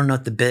don't know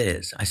what the bit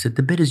is. I said,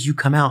 the bit is you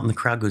come out and the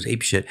crowd goes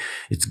ape shit.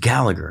 It's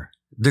Gallagher.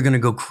 They're going to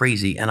go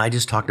crazy. And I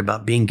just talked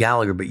about being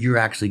Gallagher, but you're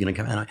actually going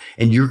to come out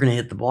and you're going to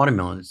hit the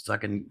watermelon. It's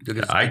fucking.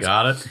 I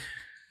got it.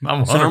 So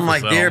I'm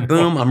like there,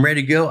 boom, I'm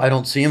ready to go. I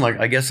don't see him. Like,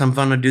 I guess I'm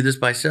fun to do this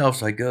myself.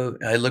 So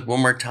I look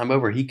one more time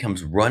over. He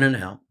comes running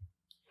out,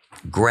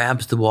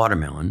 grabs the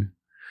watermelon,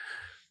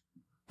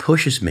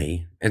 pushes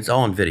me. It's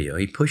all on video.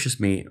 He pushes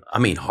me,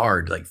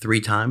 hard, like 3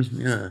 times,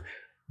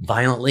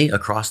 violently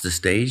across the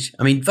stage.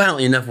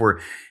 Violently enough where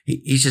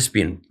he's just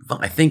being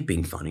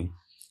funny.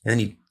 And then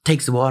he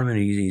takes the watermelon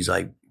and he's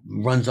like,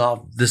 runs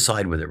off this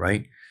side with it,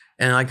 right?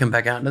 And I come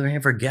back out, another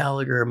hand for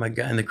Gallagher, my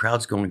guy, and the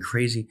crowd's going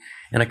crazy.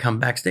 And I come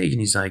backstage and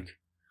he's like,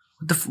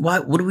 why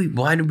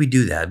did we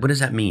do that? What does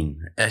that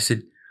mean? I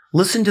said,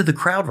 listen to the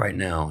crowd right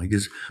now. He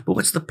goes, but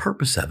what's the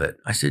purpose of it?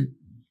 I said,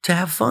 to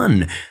have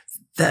fun.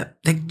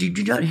 Did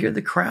you not hear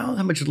the crowd?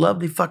 How much love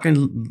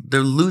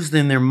they're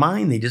losing their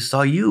mind. They just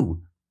saw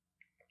you.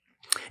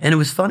 And it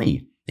was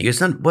funny. He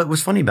goes, what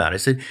was funny about it? I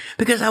said,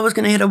 because I was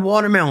going to hit a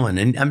watermelon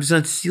and I'm just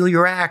going to steal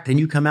your act and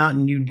you come out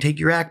and you take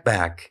your act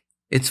back.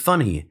 It's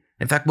funny.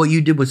 In fact, what you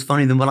did was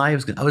funnier than what I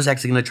was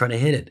actually going to try to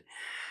hit it.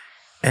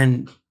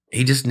 And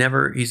he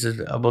said,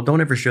 well,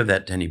 don't ever show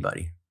that to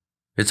anybody.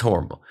 It's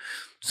horrible.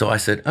 So I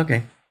said,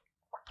 okay.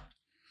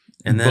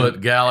 And then,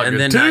 but Gallagher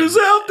 2's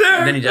out there.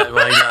 And then he died.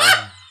 Well,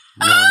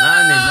 no,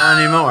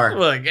 not anymore.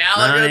 Well,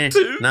 Gallagher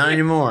 2. Not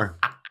anymore.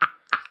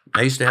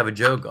 I used to have a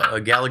joke,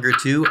 Gallagher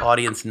 2,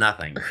 audience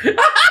nothing.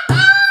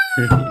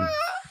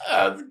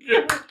 That's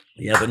good.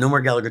 Yeah, but no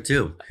more Gallagher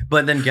 2.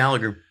 But then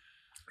Gallagher,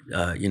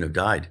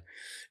 died.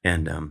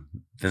 And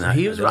then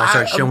I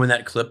started showing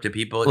that clip to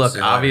people.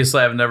 Look,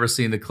 obviously I've never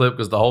seen the clip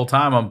because the whole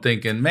time I'm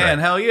thinking, man,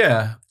 hell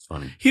yeah. It's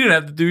funny. He didn't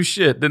have to do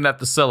shit. Didn't have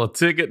to sell a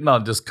ticket. No,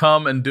 just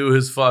come and do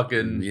his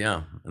fucking.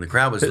 Yeah. And the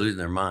crowd was losing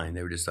their mind.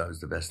 They were just thought it was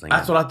the best thing.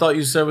 That's what I thought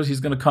you said was he's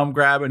going to come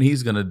grab it and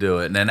he's going to do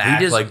it. And then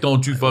act like,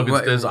 don't you fucking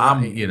this.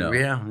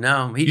 Yeah,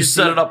 no. You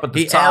set it up at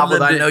the top.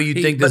 I know you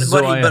think this is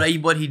but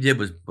what he did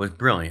was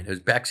brilliant. It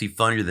was actually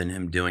funnier than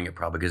him doing it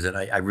probably because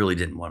I really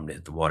didn't want him to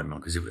hit the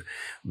watermelon because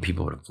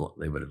people would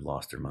have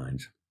lost their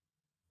minds.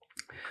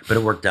 But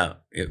it worked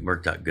out. It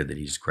worked out good that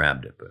he just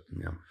grabbed it. But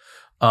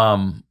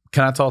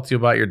can I talk to you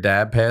about your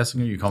dad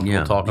passing? Are you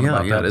comfortable talking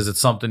about that? Is it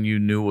something you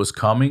knew was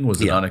coming? Was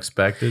it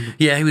unexpected?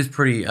 Yeah, he was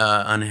pretty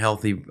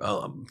unhealthy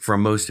for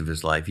most of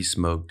his life. He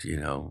smoked,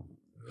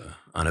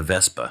 on a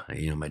Vespa.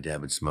 My dad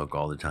would smoke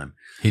all the time.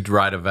 He'd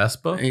ride a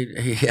Vespa?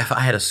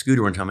 I had a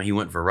scooter one time and he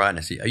went for a ride and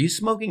I said, are you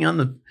smoking on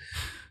the...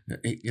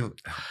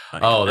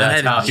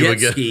 that's how he would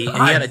get.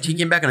 He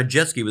came back on a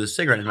jet ski with a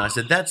cigarette, and I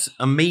said, "That's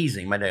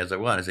amazing." My dad was like,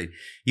 "What?" I said,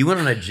 "You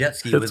went on a jet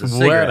ski with a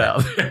cigarette."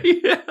 Out there.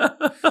 Yeah.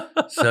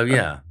 So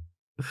yeah,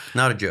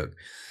 not a joke.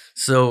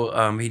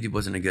 So he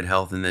wasn't in good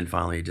health, and then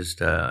finally, he just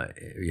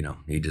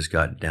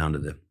got down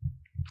to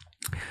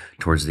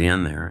towards the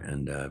end there,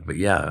 and but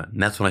yeah,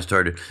 and that's when I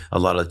started a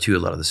lot of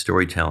the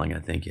storytelling. I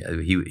think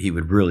he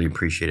would really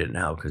appreciate it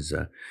now because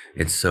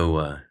it's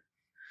so.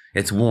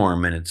 It's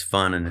warm and it's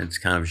fun and it's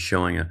kind of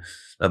showing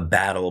a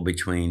battle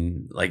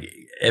between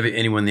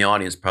anyone in the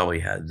audience probably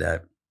had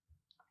that,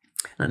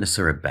 not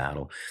necessarily a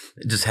battle,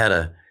 just had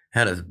a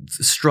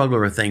struggle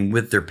or a thing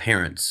with their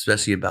parents,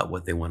 especially about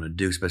what they want to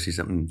do, especially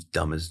something as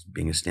dumb as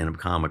being a stand-up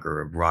comic or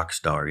a rock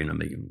star,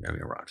 making a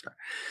rock star.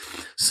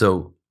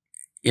 So,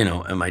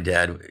 and my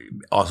dad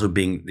also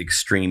being the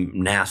extreme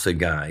NASA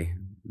guy,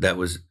 that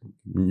was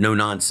no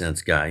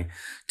nonsense guy,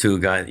 to a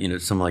guy,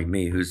 someone like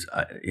me who's,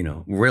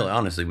 really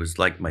honestly was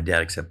like my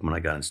dad, except when I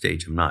got on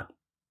stage, I'm not.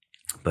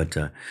 But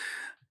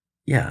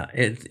yeah,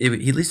 at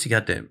least he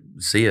got to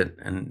see it.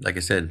 And like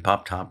I said,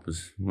 Pop Top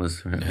was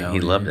he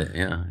loved it.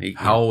 Yeah.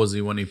 How old was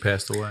he when he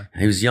passed away?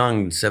 He was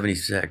young,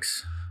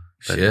 76.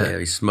 But shit.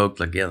 He smoked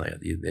he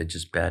had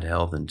just bad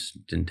health and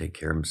just didn't take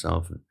care of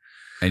himself.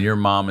 And your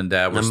mom and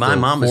dad were my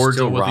mom is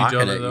still with rocking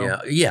each other, it.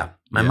 though? Yeah.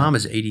 My mom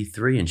is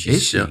 83, and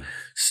she's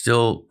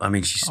still. I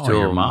mean, she's still.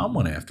 Your mom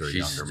went after a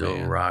younger man. She's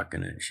still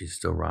rocking it. She's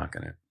still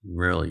rocking it.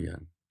 Really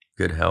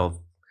good health.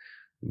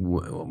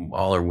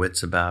 All her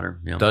wits about her.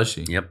 You know? Does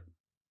she? Yep.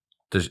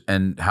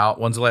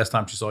 When's the last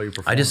time she saw you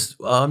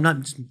perform?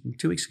 Not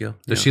 2 weeks ago.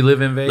 Does she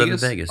live in Vegas? Live in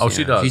Vegas. Oh,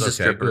 she does. She's a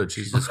stripper. Good.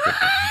 She's a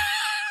stripper.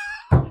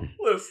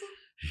 Listen.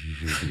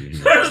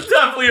 There's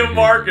definitely a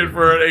market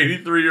for an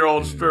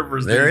 83-year-old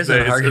stripper. There is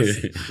a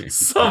market.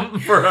 Something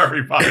for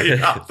everybody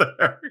out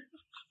there.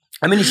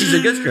 I mean, she's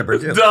a good stripper,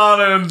 too.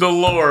 Donna and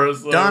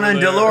Dolores.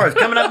 Dolores.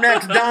 Coming up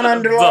next, Donna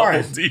and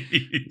Dolores. Double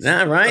D's.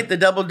 Yeah, right? The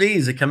double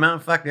D's that come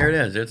out. Fuck, there it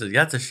is.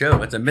 That's a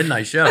show. It's a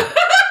midnight show.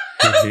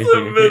 It's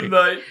a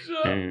midnight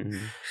show.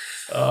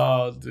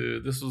 Oh,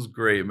 dude, this was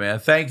great, man.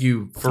 Thank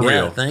you for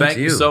real. Thank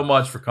you so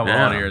much for coming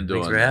on here and doing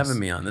this. Thanks for having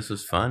me on. This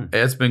was fun.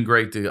 It's been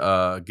great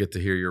to get to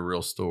hear your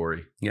real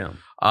story. Yeah.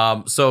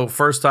 So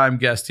first time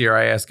guest here,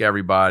 I ask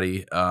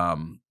everybody,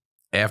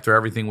 after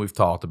everything we've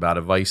talked about,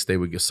 advice they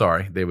would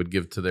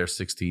give to their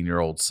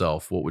 16-year-old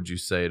self. What would you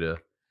say to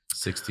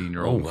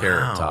 16-year-old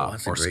Carrot Top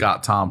or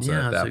Scott Thompson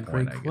at that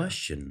point? That's a great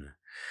question.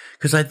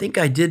 Because I think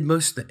I did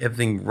most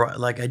everything right.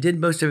 Like I did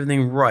most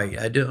everything right.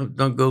 I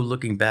don't go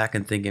looking back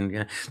and thinking.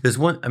 Yeah, there's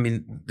one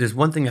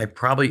thing I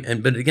probably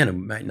but again it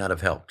might not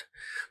have helped.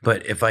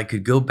 But if I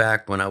could go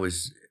back when I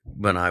was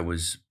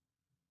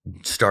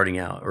starting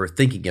out or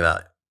thinking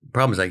about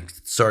problems, I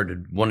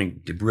started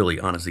wanting to really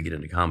honestly get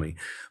into comedy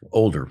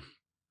older.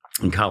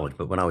 In college,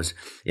 but when I was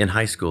in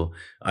high school,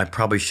 I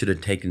probably should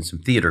have taken some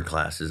theater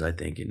classes. I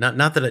think not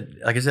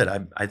that like I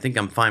said, I think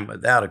I'm fine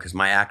without it because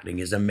my acting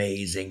is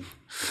amazing.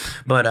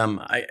 But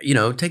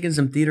taking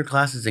some theater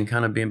classes and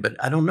kind of being, but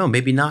I don't know,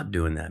 maybe not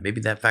doing that. Maybe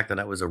that fact that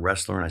I was a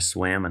wrestler and I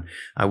swam and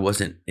I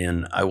wasn't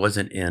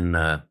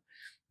in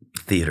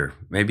theater.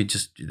 Maybe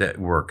just that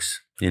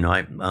works.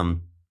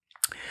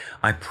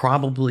 I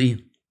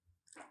probably,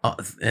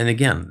 and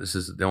again, this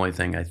is the only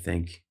thing I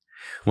think.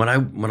 When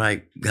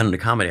I got into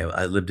comedy,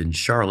 I lived in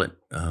Charlotte,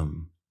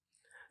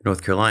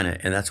 North Carolina,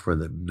 and that's where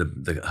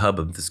the hub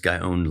of this guy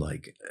owned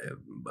like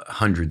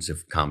hundreds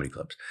of comedy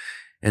clubs.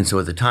 And so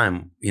at the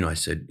time, I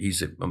said, he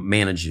said,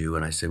 manage you.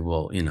 And I said,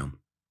 well,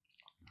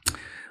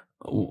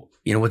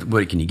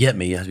 what can you get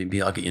me? I said,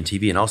 I'll get you on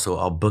TV, and also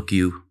I'll book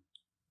you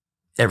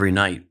every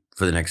night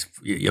for the next,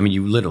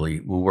 you literally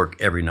will work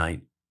every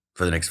night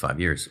for the next 5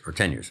 years or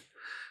 10 years.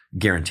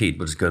 Guaranteed.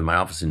 We'll just go to my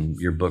office and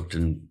you're booked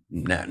in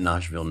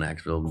Nashville,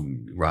 Knoxville,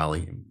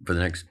 Raleigh for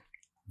the next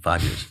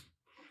 5 years.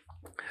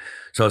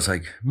 So I was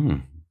like,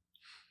 none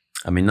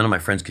of my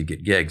friends could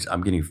get gigs.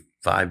 I'm getting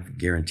 5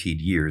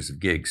 guaranteed years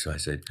of gigs. So I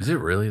said, is it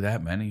really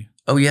that many?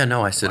 Oh yeah,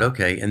 no. I said,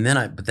 okay. And then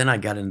I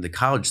got into the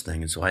college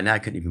thing. And so I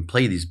couldn't even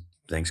play these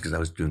things because I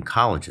was doing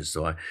colleges.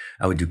 So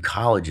I would do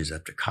colleges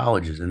after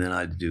colleges. And then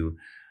I'd do,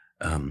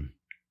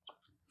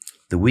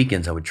 the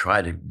weekends I would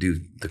try to do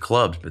the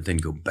clubs, but then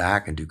go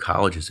back and do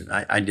colleges. And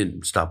I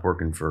didn't stop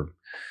working for,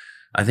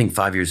 I think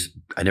 5 years.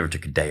 I never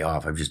took a day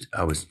off. I was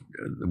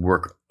a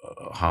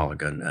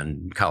workaholic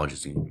on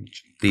colleges and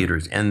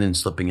theaters, and then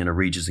slipping in a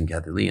Regis and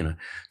Kathy Lee and a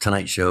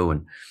Tonight Show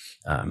and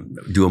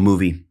do a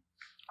movie.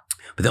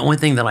 But the only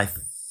thing that I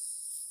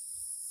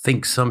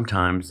think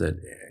sometimes that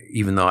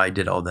even though I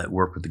did all that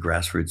work with the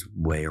grassroots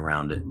way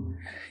around it,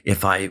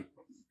 if I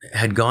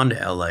had gone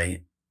to LA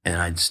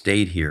and I'd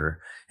stayed here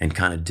and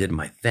kind of did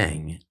my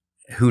thing,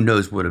 who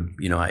knows what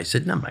I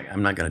said, no,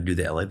 I'm not going to do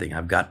the LA thing.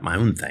 I've got my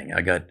own thing.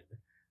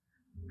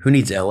 Who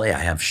needs LA? I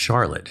have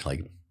Charlotte.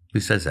 Like, who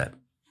says that?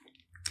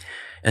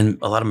 And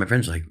a lot of my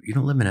friends are like, you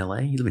don't live in LA?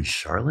 You live in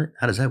Charlotte?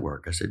 How does that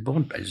work? I said,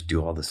 well, I just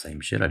do all the same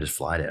shit. I just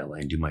fly to LA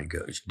and do my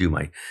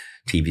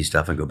TV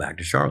stuff and go back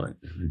to Charlotte,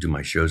 do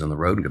my shows on the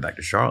road and go back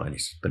to Charlotte. And he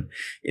said, but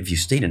if you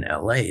stayed in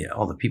LA,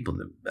 all the people,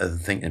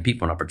 and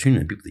people and opportunity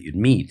and people that you'd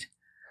meet,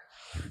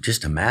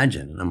 just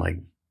imagine. And I'm like,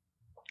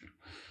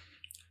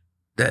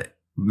 that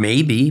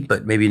maybe,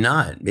 but maybe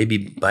not. Maybe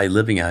by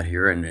living out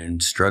here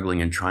and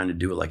struggling and trying to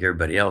do it like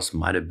everybody else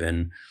might have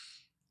been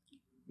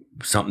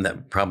something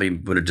that probably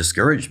would have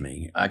discouraged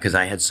me because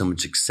I had so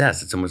much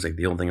success. It's almost like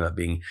the old thing about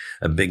being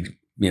a big,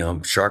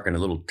 shark in a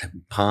little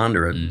pond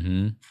or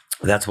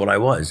that's what I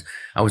was.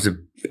 I was in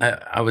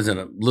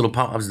a little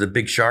pond. I was the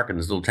big shark in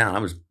this little town. I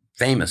was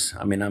famous.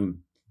 I mean,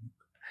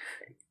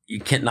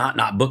 you can't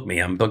not book me.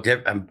 I'm booked,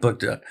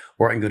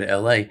 or I can go to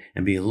LA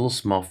and be a little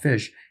small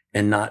fish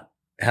and not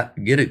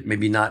get it,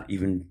 maybe not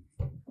even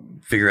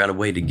figure out a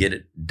way to get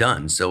it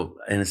done. So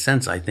in a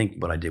sense, I think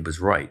what I did was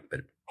right.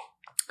 But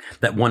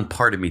that one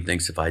part of me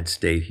thinks if I'd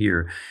stayed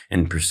here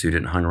and pursued it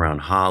and hung around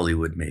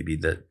Hollywood, maybe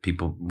that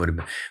people would have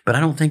been. But I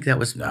don't think that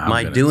was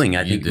my doing.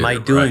 I think my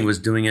doing was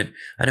doing it.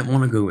 I didn't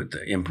want to go with the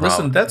improv.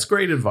 Listen, that's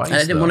great advice. I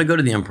didn't want to go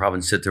to the improv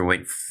and sit there and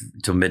wait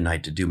till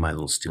midnight to do my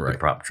little stupid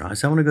prop trial.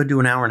 So I want to go do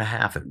an hour and a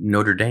half at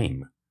Notre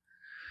Dame.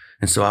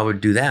 And so I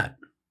would do that.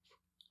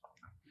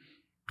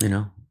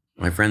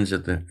 My friends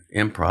at the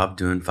improv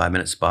doing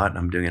 5-minute spot, and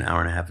I'm doing an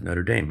hour and a half at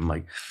Notre Dame. I'm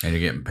like, and you're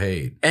getting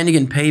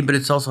paid. But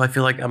it's also I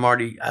feel like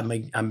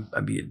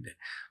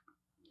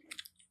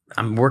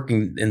I'm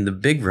working in the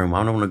big room.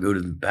 I don't want to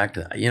go back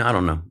to, I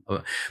don't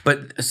know.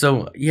 But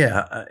so,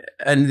 yeah.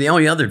 And the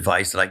only other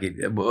advice that I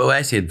give,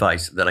 I say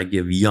advice that I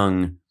give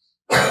young,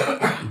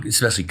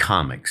 especially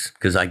comics,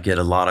 because I get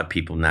a lot of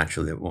people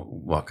naturally that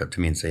walk up to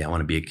me and say, I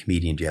want to be a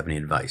comedian. Do you have any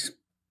advice?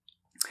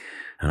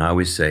 And I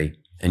always say,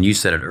 and you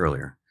said it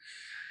earlier,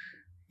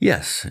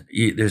 yes,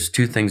 there's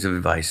two things of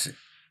advice.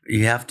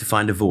 You have to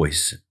find a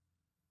voice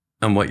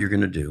on what you're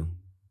going to do.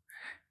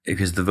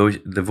 Because the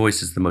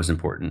voice is the most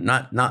important.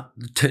 Not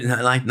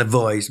like the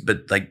voice,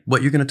 but like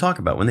what you're going to talk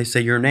about when they say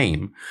your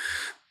name.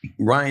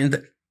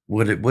 Ryan,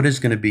 what is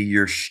going to be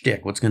your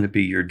shtick? What's going to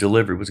be your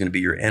delivery? What's going to be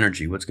your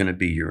energy? What's going to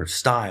be your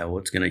style?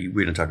 We're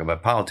going to talk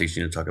about politics.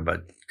 You're going to talk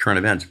about current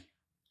events.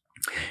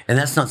 And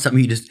that's not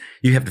something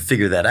you have to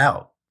figure that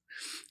out.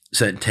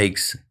 So it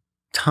takes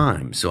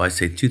time. So I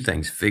say two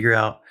things. Figure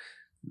out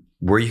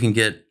where you can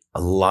get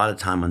a lot of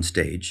time on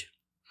stage,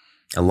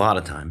 a lot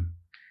of time.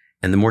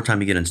 And the more time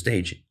you get on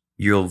stage,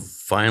 you'll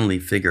finally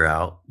figure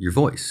out your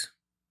voice.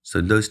 So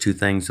those two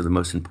things are the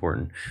most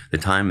important: the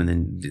time,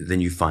 and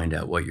then you find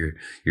out what your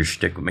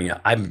shtick. I mean,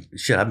 I've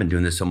been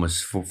doing this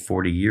almost for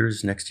 40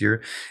 years next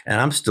year,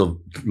 and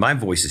my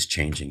voice is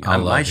changing.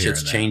 My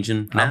shit's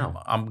changing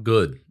now. I'm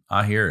good.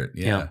 I hear it.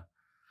 Yeah.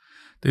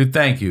 Dude,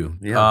 thank you.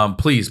 Yeah.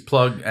 Please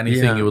plug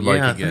anything you would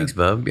like again. Thanks,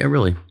 Bub. I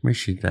really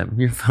appreciate that.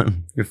 You're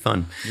fun. You're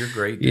fun. You're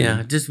great. Dude.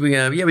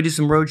 Yeah. We do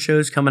some road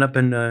shows coming up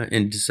in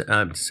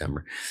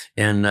December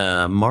and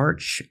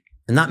March.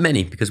 Not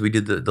many, because we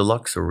did the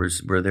Luxor.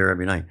 We're there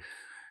every night.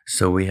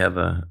 So we have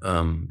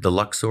the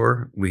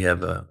Luxor. We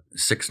have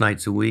 6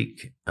 nights a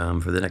week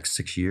for the next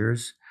 6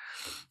 years.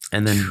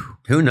 And then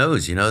who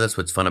knows? That's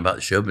what's fun about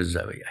the show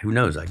business. Who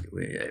knows?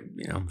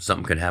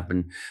 Something could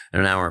happen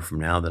an hour from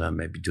now that I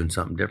may be doing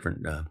something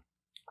different.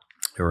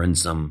 Or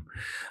I'm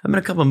in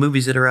a couple of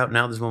movies that are out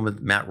now. There's one with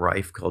Matt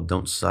Rife called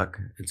Don't Suck.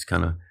 It's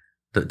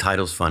the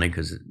title's funny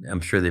because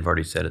I'm sure they've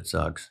already said it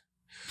sucks.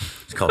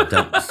 It's called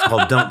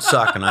Don't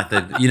Suck. And I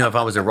thought, if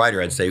I was a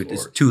writer, I'd say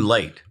it's too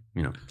late.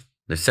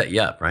 They set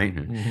you up, right?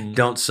 Mm-hmm.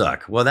 Don't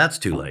suck. Well, that's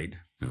too late.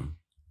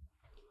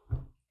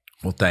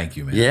 Well, thank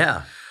you, man.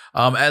 Yeah.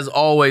 As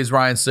always,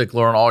 Ryan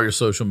Sickler on all your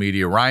social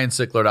media,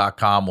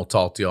 ryansickler.com. We'll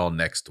talk to y'all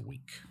next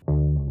week.